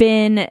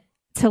been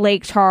to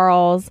Lake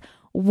Charles,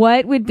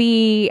 what would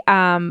be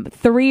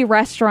 3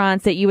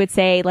 restaurants that you would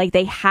say like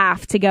they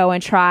have to go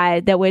and try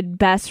that would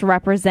best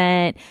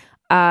represent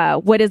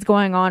what is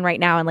going on right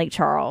now in Lake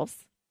Charles?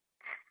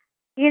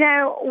 You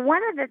know,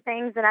 one of the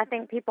things that I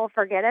think people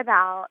forget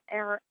about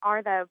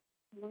are the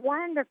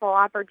wonderful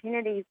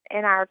opportunities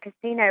in our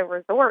casino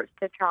resorts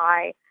to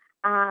try.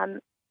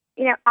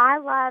 You know, I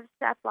love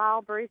Chef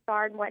Lyle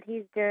Broussard and what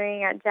he's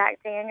doing at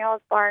Jack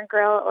Daniel's Bar and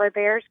Grill at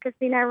L'Auberge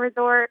Casino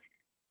Resort.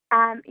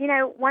 You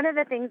know, one of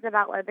the things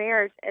about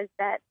L'Auberge is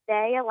that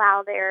they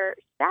allow their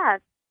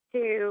chefs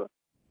to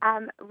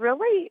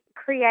really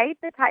create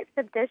the types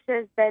of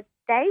dishes that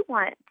they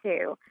want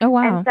to. Oh,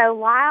 wow. And so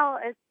Lyle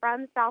is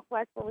from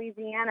Southwest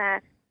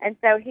Louisiana, and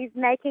so he's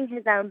making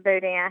his own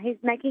boudin. He's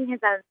making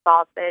his own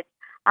sausage.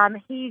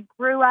 He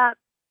grew up,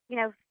 you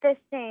know,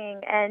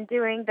 fishing and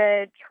doing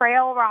the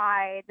trail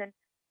rides, and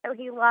so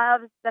he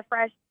loves the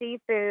fresh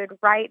seafood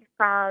right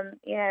from,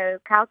 you know,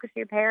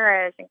 Calcasieu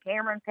Parish and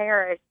Cameron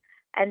Parish.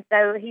 And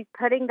so he's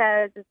putting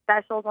those as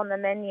specials on the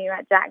menu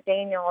at Jack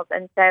Daniel's.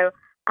 And so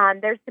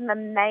there's some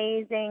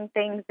amazing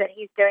things that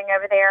he's doing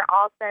over there.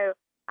 Also,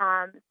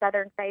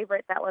 Southern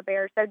favorites at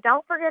L'Auberge. So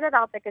don't forget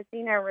about the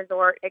casino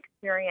resort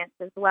experience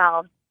as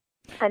well.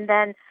 And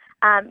then,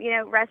 you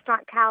know,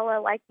 Restaurant Calla,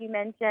 like you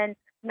mentioned,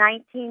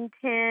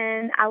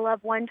 1910. I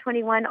love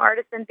 121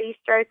 Artisan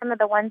Bistro, some of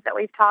the ones that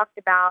we've talked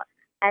about.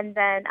 And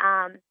then,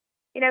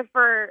 you know,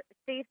 for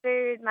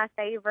seafood, my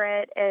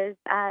favorite is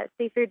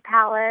Seafood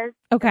Palace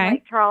in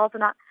Lake Charles.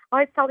 And I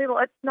always tell people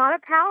it's not a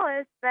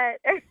palace, but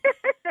the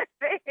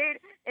food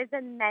is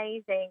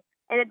amazing.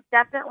 And it's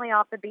definitely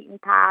off the beaten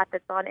path.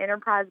 It's on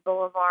Enterprise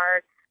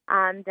Boulevard,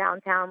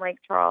 downtown Lake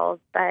Charles.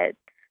 But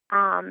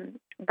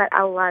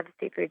I love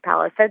Seafood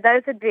Palace. So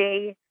those would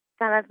be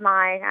some of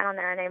my, I don't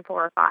know, I named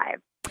 4 or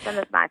 5, some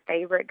of my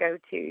favorite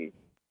go-tos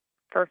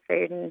for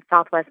food in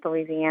Southwest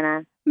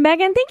Louisiana.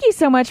 Megan, thank you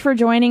so much for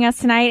joining us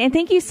tonight, and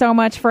thank you so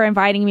much for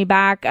inviting me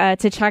back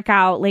to check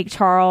out Lake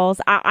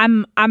Charles.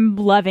 I'm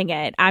loving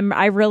it.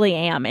 I really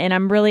am, and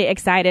I'm really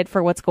excited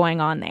for what's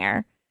going on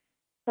there.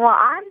 Well,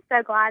 I'm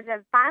so glad to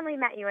have finally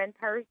met you in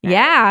person.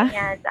 Yeah.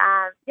 And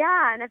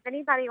and if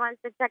anybody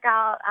wants to check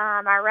out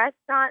our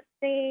restaurant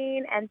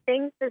scene and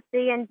things to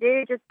see and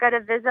do, just go to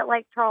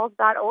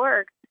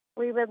visitlakecharles.org.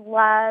 We would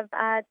love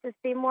to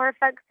see more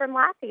folks from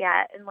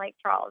Lafayette in Lake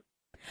Charles.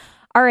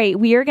 All right,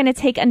 we are going to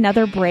take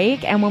another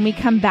break, and when we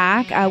come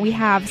back, we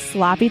have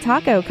Sloppy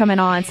Taco coming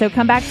on. So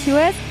come back to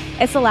us.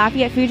 It's the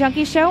Lafayette Food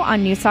Junkie Show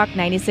on News Talk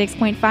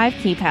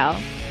 96.5 Keep Hell.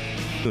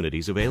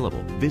 Opportunities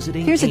available.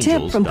 Visiting Here's a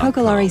tip from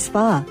Cocolari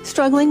Spa.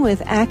 Struggling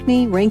with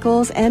acne,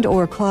 wrinkles, and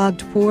or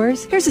clogged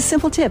pores? Here's a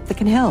simple tip that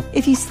can help.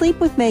 If you sleep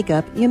with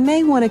makeup, you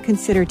may want to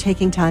consider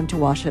taking time to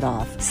wash it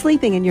off.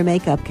 Sleeping in your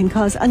makeup can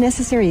cause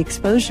unnecessary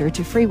exposure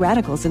to free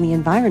radicals in the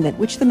environment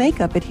which the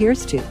makeup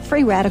adheres to.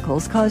 Free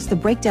radicals cause the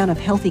breakdown of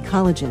healthy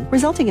collagen,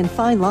 resulting in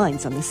fine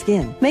lines on the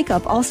skin.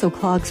 Makeup also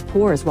clogs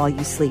pores while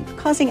you sleep,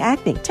 causing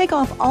acne. Take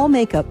off all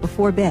makeup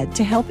before bed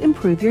to help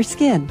improve your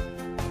skin.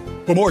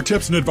 For more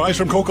tips and advice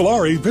from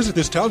Cocolari, visit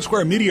this Town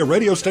Square Media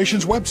radio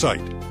station's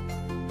website.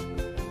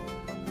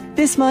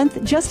 This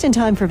month, just in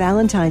time for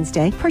Valentine's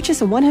Day,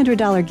 purchase a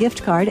 $100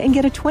 gift card and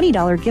get a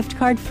 $20 gift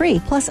card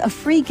free, plus a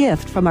free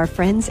gift from our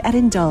friends at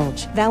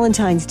Indulge.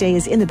 Valentine's Day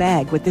is in the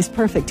bag with this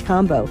perfect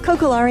combo.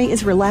 Cocolari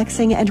is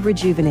relaxing and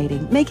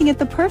rejuvenating, making it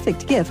the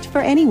perfect gift for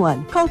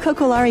anyone. Call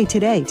Cocolari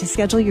today to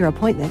schedule your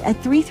appointment at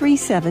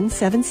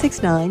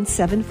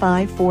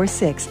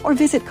 337-769-7546 or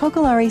visit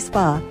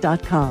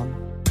cocolarispa.com.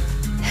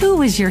 Who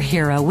was your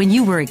hero when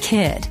you were a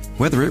kid?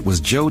 Whether it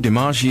was Joe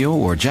DiMaggio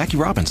or Jackie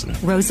Robinson,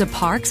 Rosa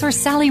Parks or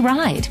Sally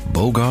Ride,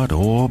 Bogart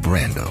or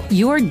Brando.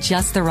 You're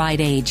just the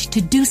right age to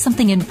do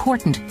something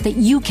important that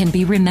you can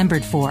be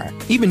remembered for.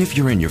 Even if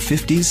you're in your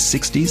 50s,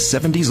 60s,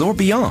 70s, or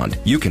beyond,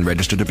 you can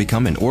register to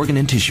become an organ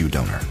and tissue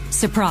donor.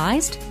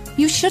 Surprised?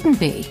 You shouldn't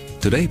be.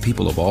 Today,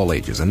 people of all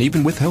ages and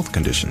even with health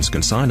conditions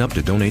can sign up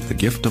to donate the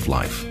gift of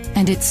life.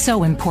 And it's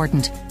so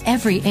important.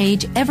 Every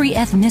age, every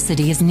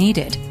ethnicity is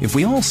needed. If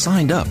we all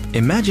signed up,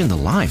 imagine the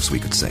lives we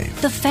could save.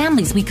 The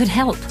families we could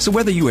help. So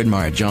whether you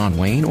admire John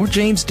Wayne or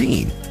James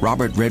Dean,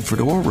 Robert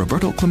Redford or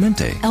Roberto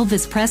Clemente,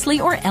 Elvis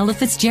Presley or Ella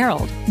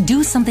Fitzgerald,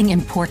 do something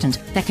important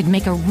that could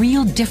make a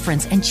real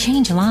difference and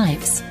change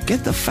lives.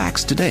 Get the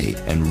facts today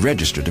and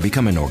register to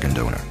become an organ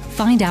donor.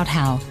 Find out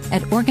how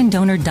at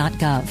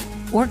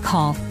organdonor.gov. or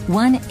call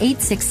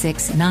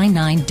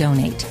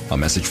 1-866-99-DONATE. A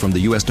message from the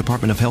U.S.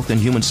 Department of Health and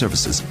Human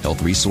Services,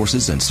 Health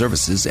Resources and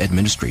Services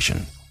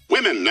Administration.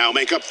 Women now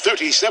make up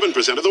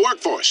 37% of the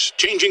workforce,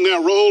 changing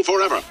their role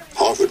forever.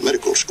 Harvard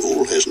Medical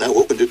School has now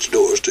opened its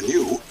doors to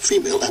new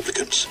female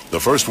applicants. The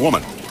first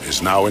woman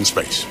is now in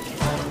space.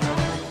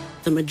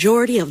 The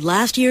majority of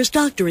last year's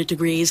doctorate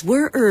degrees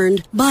were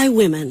earned by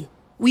women.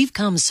 We've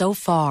come so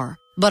far,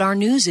 but our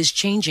news is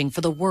changing for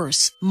the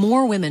worse.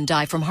 More women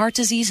die from heart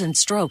disease and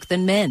stroke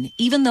than men,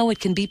 even though it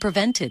can be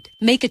prevented.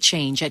 Make a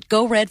change at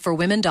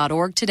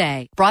GoRedForWomen.org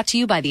today. Brought to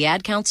you by the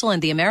Ad Council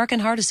and the American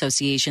Heart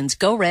Association's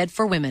Go Red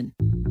for Women.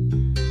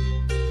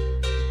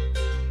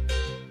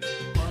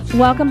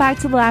 Welcome back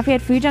to the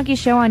Lafayette Food Junkie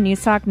Show on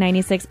News Talk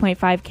 96.5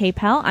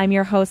 KPEL. I'm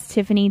your host,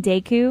 Tiffany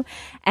Deku,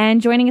 and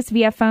joining us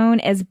via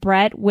phone is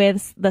Brett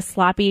with the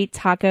Sloppy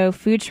Taco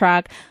Food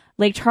Truck,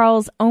 Lake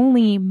Charles'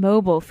 only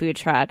mobile food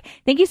truck.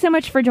 Thank you so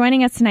much for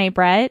joining us tonight,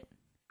 Brett.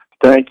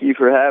 Thank you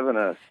for having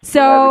us.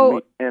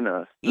 So,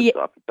 the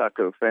Sloppy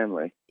Taco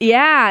family.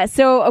 Yeah.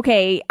 So,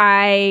 okay,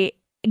 I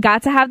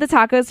got to have the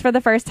tacos for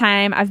the first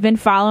time. I've been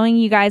following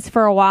you guys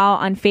for a while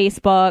on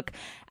Facebook.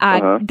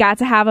 Got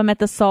to have them at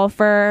the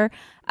Sulphur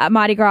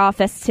Mardi Gras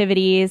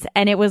festivities,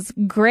 and it was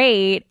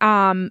great.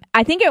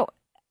 I think at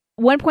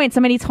one point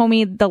somebody told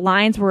me the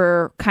lines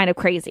were kind of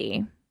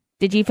crazy.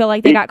 Did you feel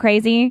like they got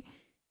crazy?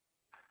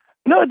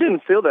 No, it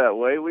didn't feel that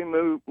way. We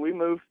moved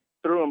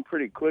through them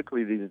pretty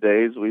quickly these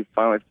days. We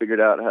finally figured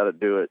out how to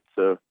do it.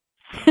 So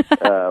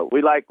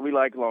we like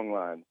long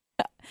lines.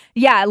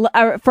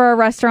 Yeah, for a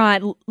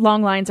restaurant,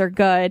 long lines are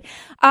good.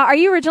 Are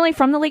you originally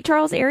from the Lake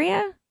Charles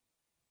area?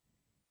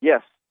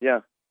 Yes, yeah.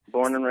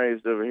 Born and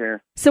raised over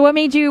here. So what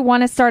made you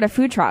want to start a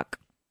food truck?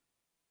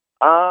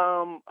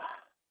 I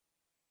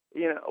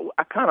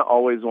kind of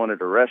always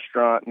wanted a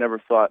restaurant. Never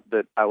thought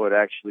that I would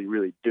actually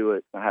really do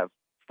it. I have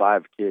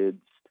 5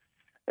 kids,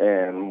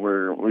 and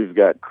we've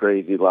got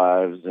crazy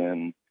lives,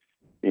 and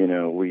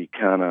we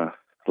kind of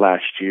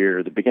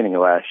the beginning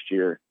of last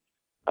year,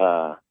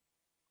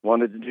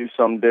 wanted to do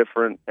something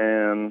different,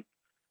 and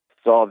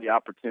saw the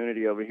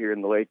opportunity over here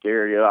in the lake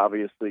area.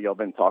 Obviously, y'all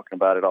been talking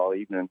about it all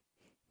evening.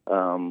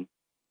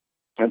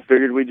 And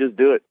figured we'd just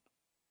do it.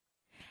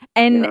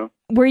 And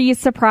were you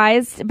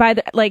surprised by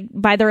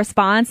the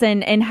response?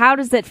 And how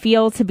does it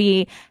feel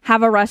to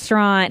have a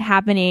restaurant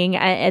happening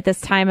at this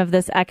time of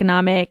this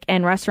economic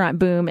and restaurant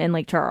boom in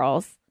Lake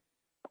Charles?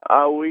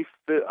 I'm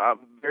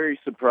very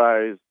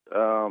surprised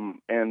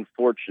and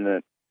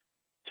fortunate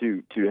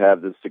to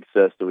have the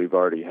success that we've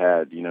already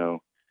had. And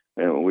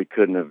we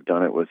couldn't have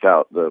done it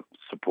without the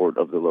support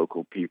of the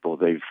local people.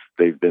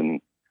 They've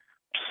been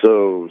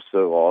so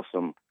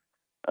awesome.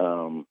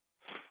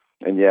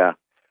 And yeah,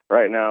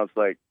 right now it's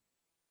like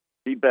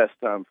the best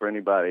time for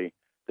anybody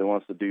that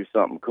wants to do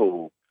something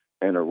cool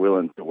and are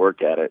willing to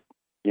work at it.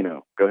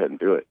 Go ahead and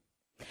do it.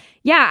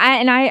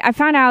 Yeah, I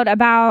found out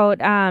about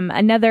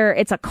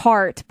it's a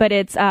cart, but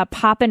it's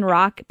Pops and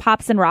Rockets.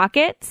 Pops and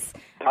Rockets,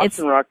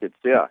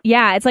 yeah.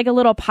 Yeah, it's like a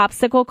little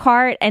popsicle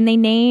cart, and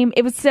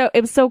it was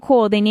so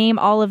cool. They name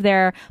all of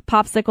their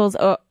popsicles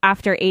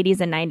after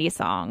 80s and 90s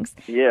songs.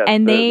 Yeah,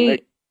 and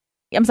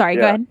I'm sorry,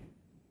 go ahead.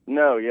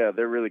 No, yeah,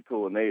 they're really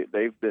cool, and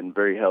they've been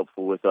very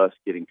helpful with us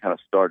getting kind of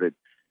started.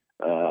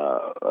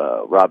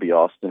 Robbie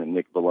Austin and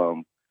Nick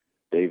Valome,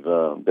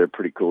 they're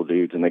pretty cool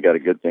dudes, and they got a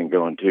good thing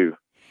going too.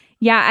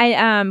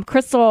 Yeah,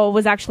 Crystal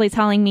was actually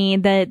telling me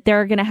that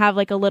they're gonna have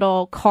like a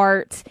little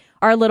cart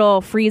or a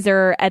little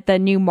freezer at the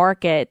new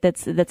market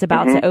that's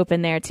about to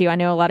open there too. I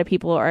know a lot of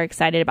people are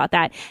excited about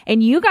that,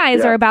 and you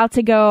guys are about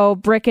to go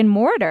brick and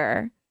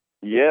mortar.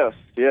 Yes.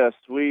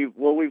 We've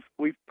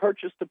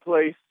purchased a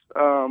place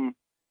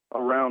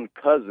around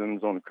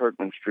Cousins on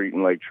Kirkman Street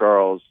in Lake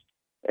Charles,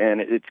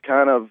 and it's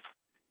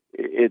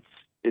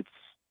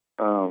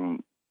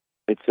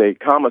a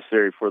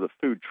commissary for the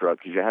food truck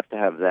because you have to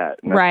have that.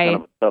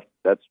 And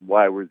that's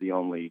why we're the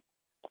only,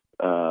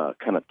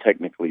 kind of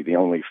technically the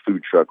only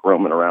food truck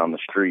roaming around the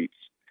streets,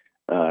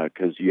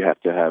 because you have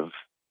to have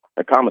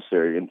a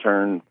commissary. In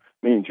turn,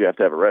 means you have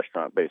to have a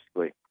restaurant,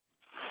 basically.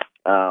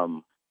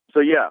 So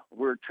yeah,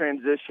 we're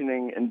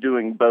transitioning and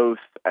doing both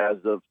as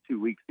of 2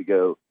 weeks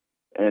ago,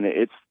 and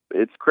it's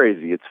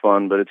crazy. It's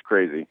fun, but it's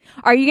crazy.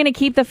 Are you going to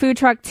keep the food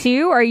truck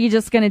too, or are you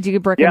just going to do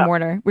brick and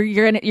mortar?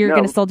 You're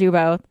going to still do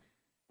both?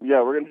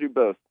 Yeah, we're going to do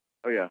both.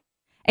 Oh yeah.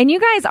 And you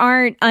guys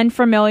aren't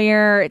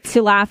unfamiliar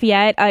to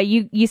Lafayette.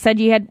 You said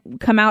you had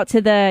come out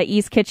to the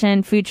East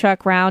Kitchen Food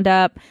Truck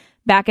Roundup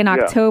back in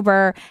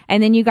October,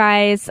 and then you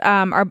guys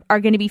are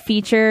going to be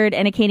featured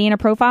in Acadiana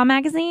Profile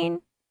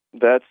magazine.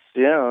 That's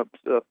I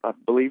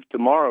believe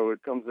tomorrow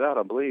it comes out.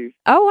 I believe.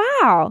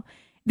 Oh wow!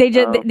 They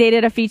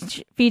did a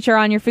feature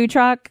on your food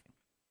truck.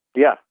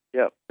 Yeah,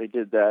 they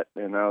did that,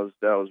 and that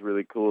was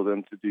really cool of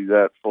them to do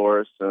that for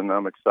us, and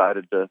I'm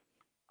excited to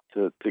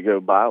go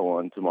buy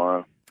one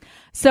tomorrow.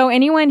 So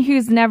anyone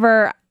who's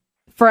never,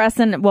 for us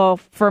and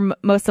for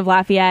most of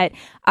Lafayette,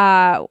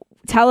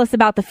 tell us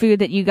about the food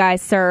that you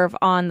guys serve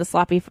on the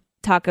Sloppy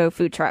Taco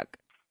food truck.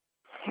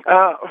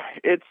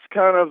 It's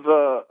kind of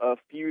a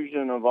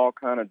fusion of all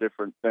kind of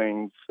different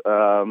things.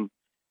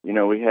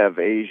 We have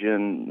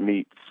Asian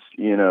meets,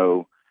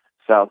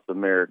 South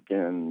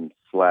American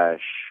 /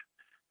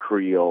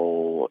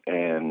 Creole,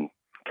 and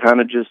kind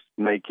of just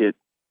make it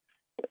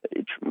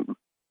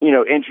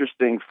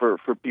interesting for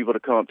people to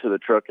come up to the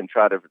truck and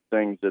try different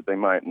things that they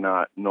might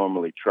not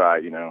normally try,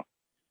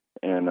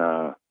 and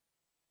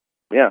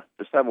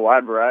just have a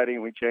wide variety.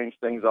 And we change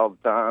things all the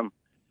time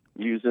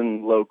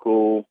using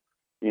local,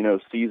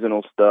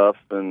 seasonal stuff,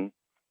 and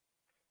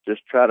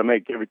just try to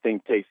make everything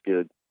taste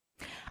good.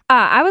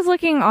 I was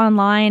looking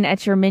online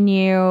at your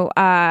menu,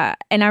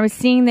 and I was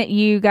seeing that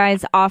you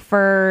guys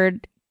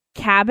offered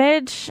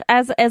cabbage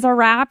as a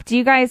wrap. Do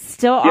you guys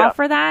still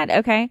offer that?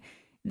 Okay.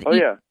 Oh,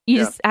 yeah. You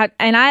just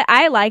and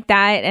I like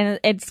that, and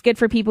it's good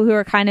for people who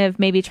are kind of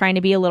maybe trying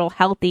to be a little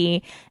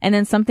healthy. And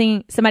then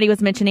somebody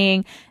was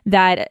mentioning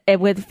that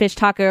with fish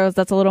tacos,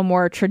 that's a little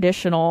more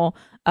traditional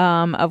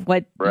of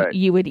what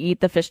you would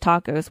eat the fish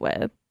tacos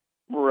with.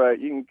 Right.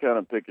 You can kind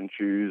of pick and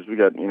choose. We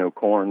got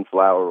corn,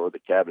 flour, or the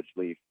cabbage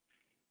leaf,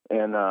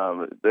 and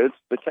it's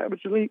the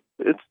cabbage leaf.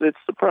 It's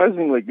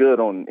surprisingly good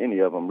on any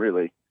of them,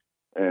 really,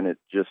 and it's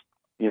just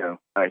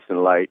nice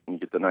and light, and you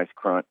get the nice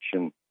crunch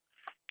and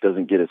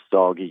doesn't get as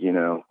soggy,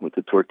 with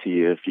the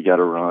tortilla if you got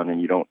to run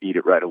and you don't eat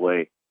it right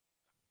away.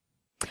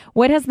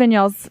 What has been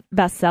y'all's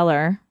best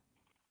seller?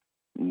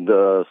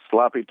 The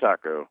sloppy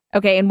taco.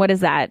 Okay, and what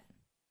is that?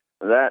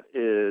 That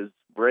is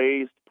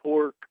braised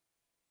pork,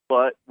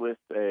 but with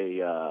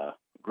a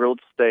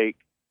grilled steak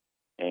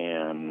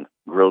and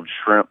grilled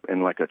shrimp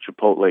in like a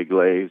chipotle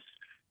glaze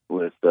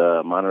with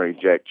Monterey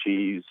Jack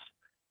cheese,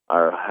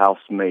 our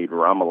house-made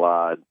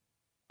remoulade,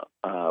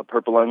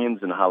 purple onions,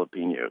 and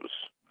jalapenos.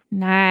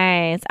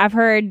 Nice. I've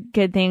heard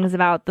good things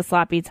about the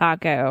sloppy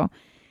taco.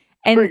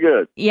 And pretty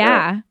good.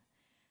 Yeah.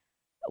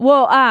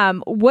 Well,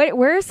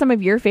 where are some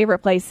of your favorite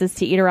places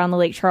to eat around the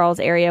Lake Charles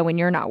area when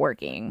you're not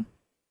working?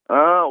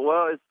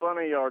 Well, it's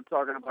funny y'all are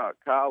talking about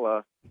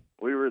Kala.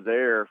 We were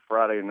there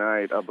Friday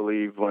night, I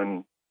believe,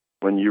 when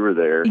you were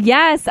there.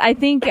 Yes, I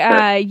think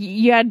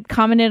you had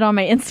commented on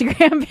my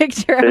Instagram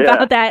picture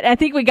about that. I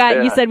think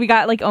you said we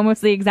got like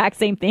almost the exact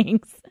same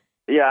things.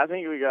 Yeah, I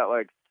think we got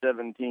like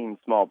 17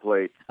 small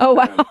plates. Oh,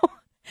 wow.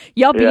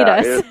 Y'all beat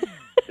us.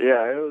 It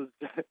was.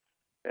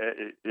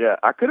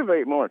 I could have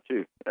ate more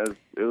too. It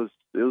was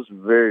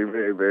very,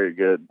 very, very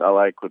good. I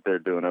like what they're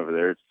doing over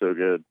there. It's so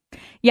good.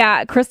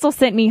 Yeah, Crystal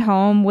sent me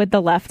home with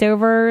the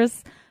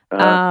leftovers.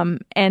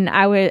 And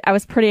I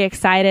was pretty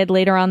excited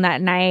later on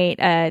that night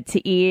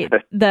to eat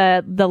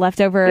the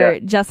leftover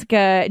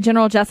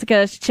General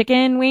Jessica's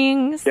chicken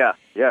wings. Yeah.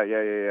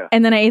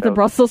 And then I ate the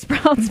Brussels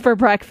sprouts for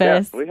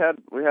breakfast. Yeah,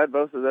 we had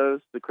both of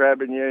those. The crab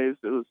beignets.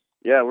 It was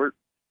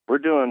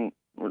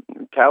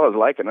Kala's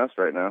liking us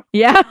right now.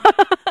 Yeah.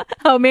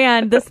 Oh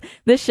man, this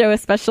show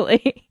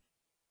especially.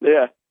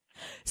 Yeah.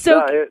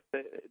 So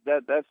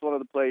that's one of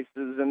the places,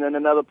 and then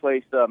another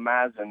place,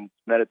 Mazen's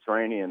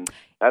Mediterranean.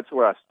 That's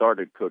where I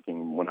started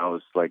cooking when I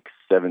was like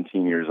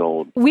 17 years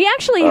old. We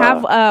actually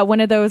have one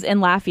of those in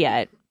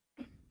Lafayette.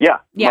 Yeah.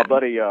 My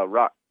buddy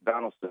Rock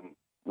Donaldson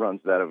runs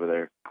that over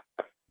there.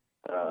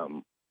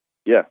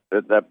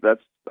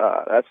 That's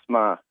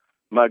my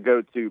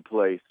go-to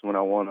place when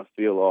I want to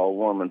feel all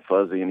warm and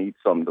fuzzy and eat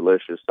something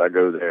delicious. I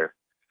go there.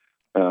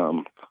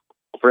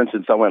 For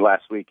instance, I went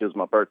last week. It was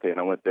my birthday, and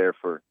I went there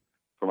for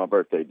my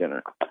birthday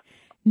dinner.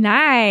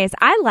 Nice.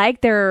 I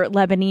like their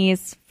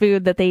Lebanese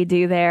food that they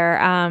do there.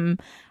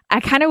 I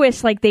kind of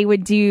wish like they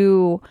would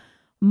do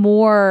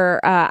more,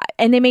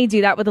 and they may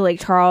do that with the Lake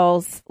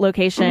Charles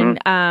location,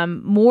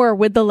 more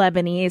with the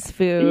Lebanese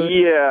food.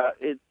 Yeah,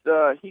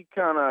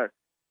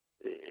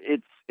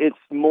 it's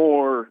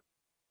more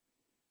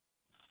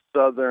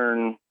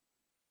Southern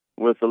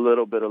with a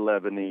little bit of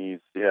Lebanese.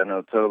 Yeah,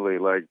 no, totally.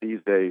 Like these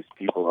days,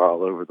 people are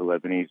all over the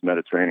Lebanese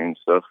Mediterranean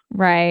stuff.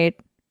 Right.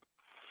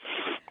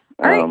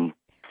 All right.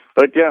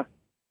 But yeah.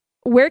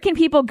 Where can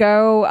people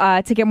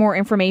go to get more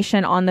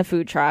information on the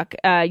food truck?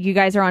 You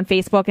guys are on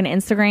Facebook and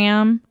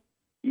Instagram?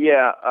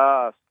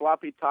 Yeah,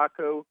 Sloppy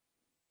Taco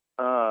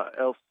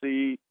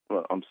LC.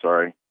 Well, I'm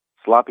sorry,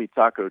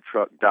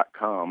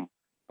 sloppytacotruck.com.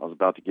 I was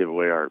about to give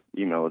away our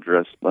email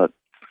address, but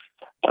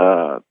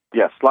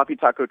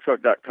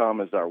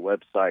sloppytacotruck.com is our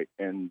website,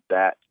 and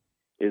that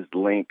is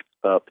linked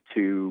up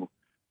to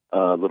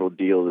a little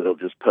deal that'll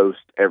just post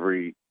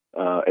every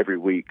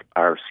week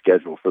our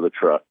schedule for the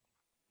truck.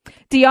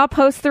 Do y'all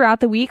post throughout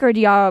the week, or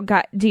do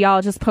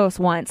y'all just post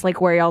once, like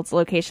where y'all's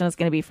location is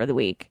going to be for the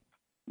week?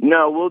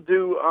 No, we'll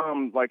do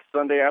like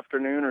Sunday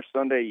afternoon or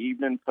Sunday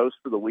evening post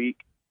for the week,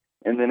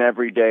 and then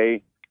every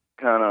day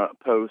kind of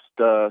post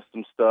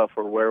some stuff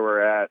or where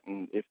we're at,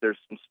 and if there's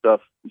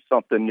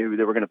something new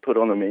that we're going to put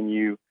on the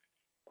menu,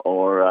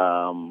 or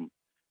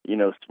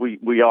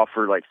we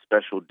offer like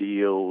special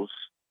deals,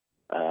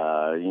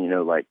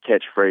 like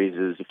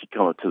catchphrases. If you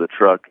come up to the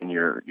truck and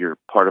you're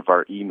part of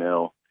our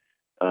email,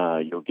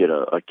 you'll get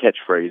a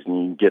catchphrase and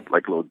you can get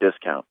like a little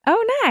discount.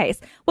 Oh,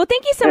 nice. Well,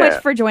 thank you so much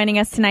for joining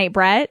us tonight,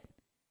 Brett.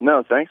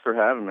 No, thanks for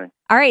having me.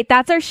 All right,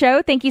 that's our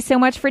show. Thank you so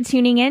much for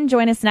tuning in.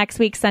 Join us next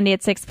week, Sunday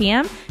at 6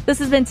 p.m. This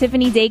has been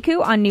Tiffany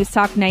Deku on News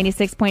Talk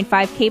 96.5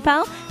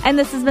 KPEL, and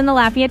this has been the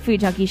Lafayette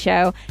Food Junkie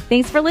Show.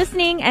 Thanks for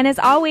listening, and as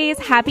always,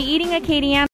 happy eating, Acadiana.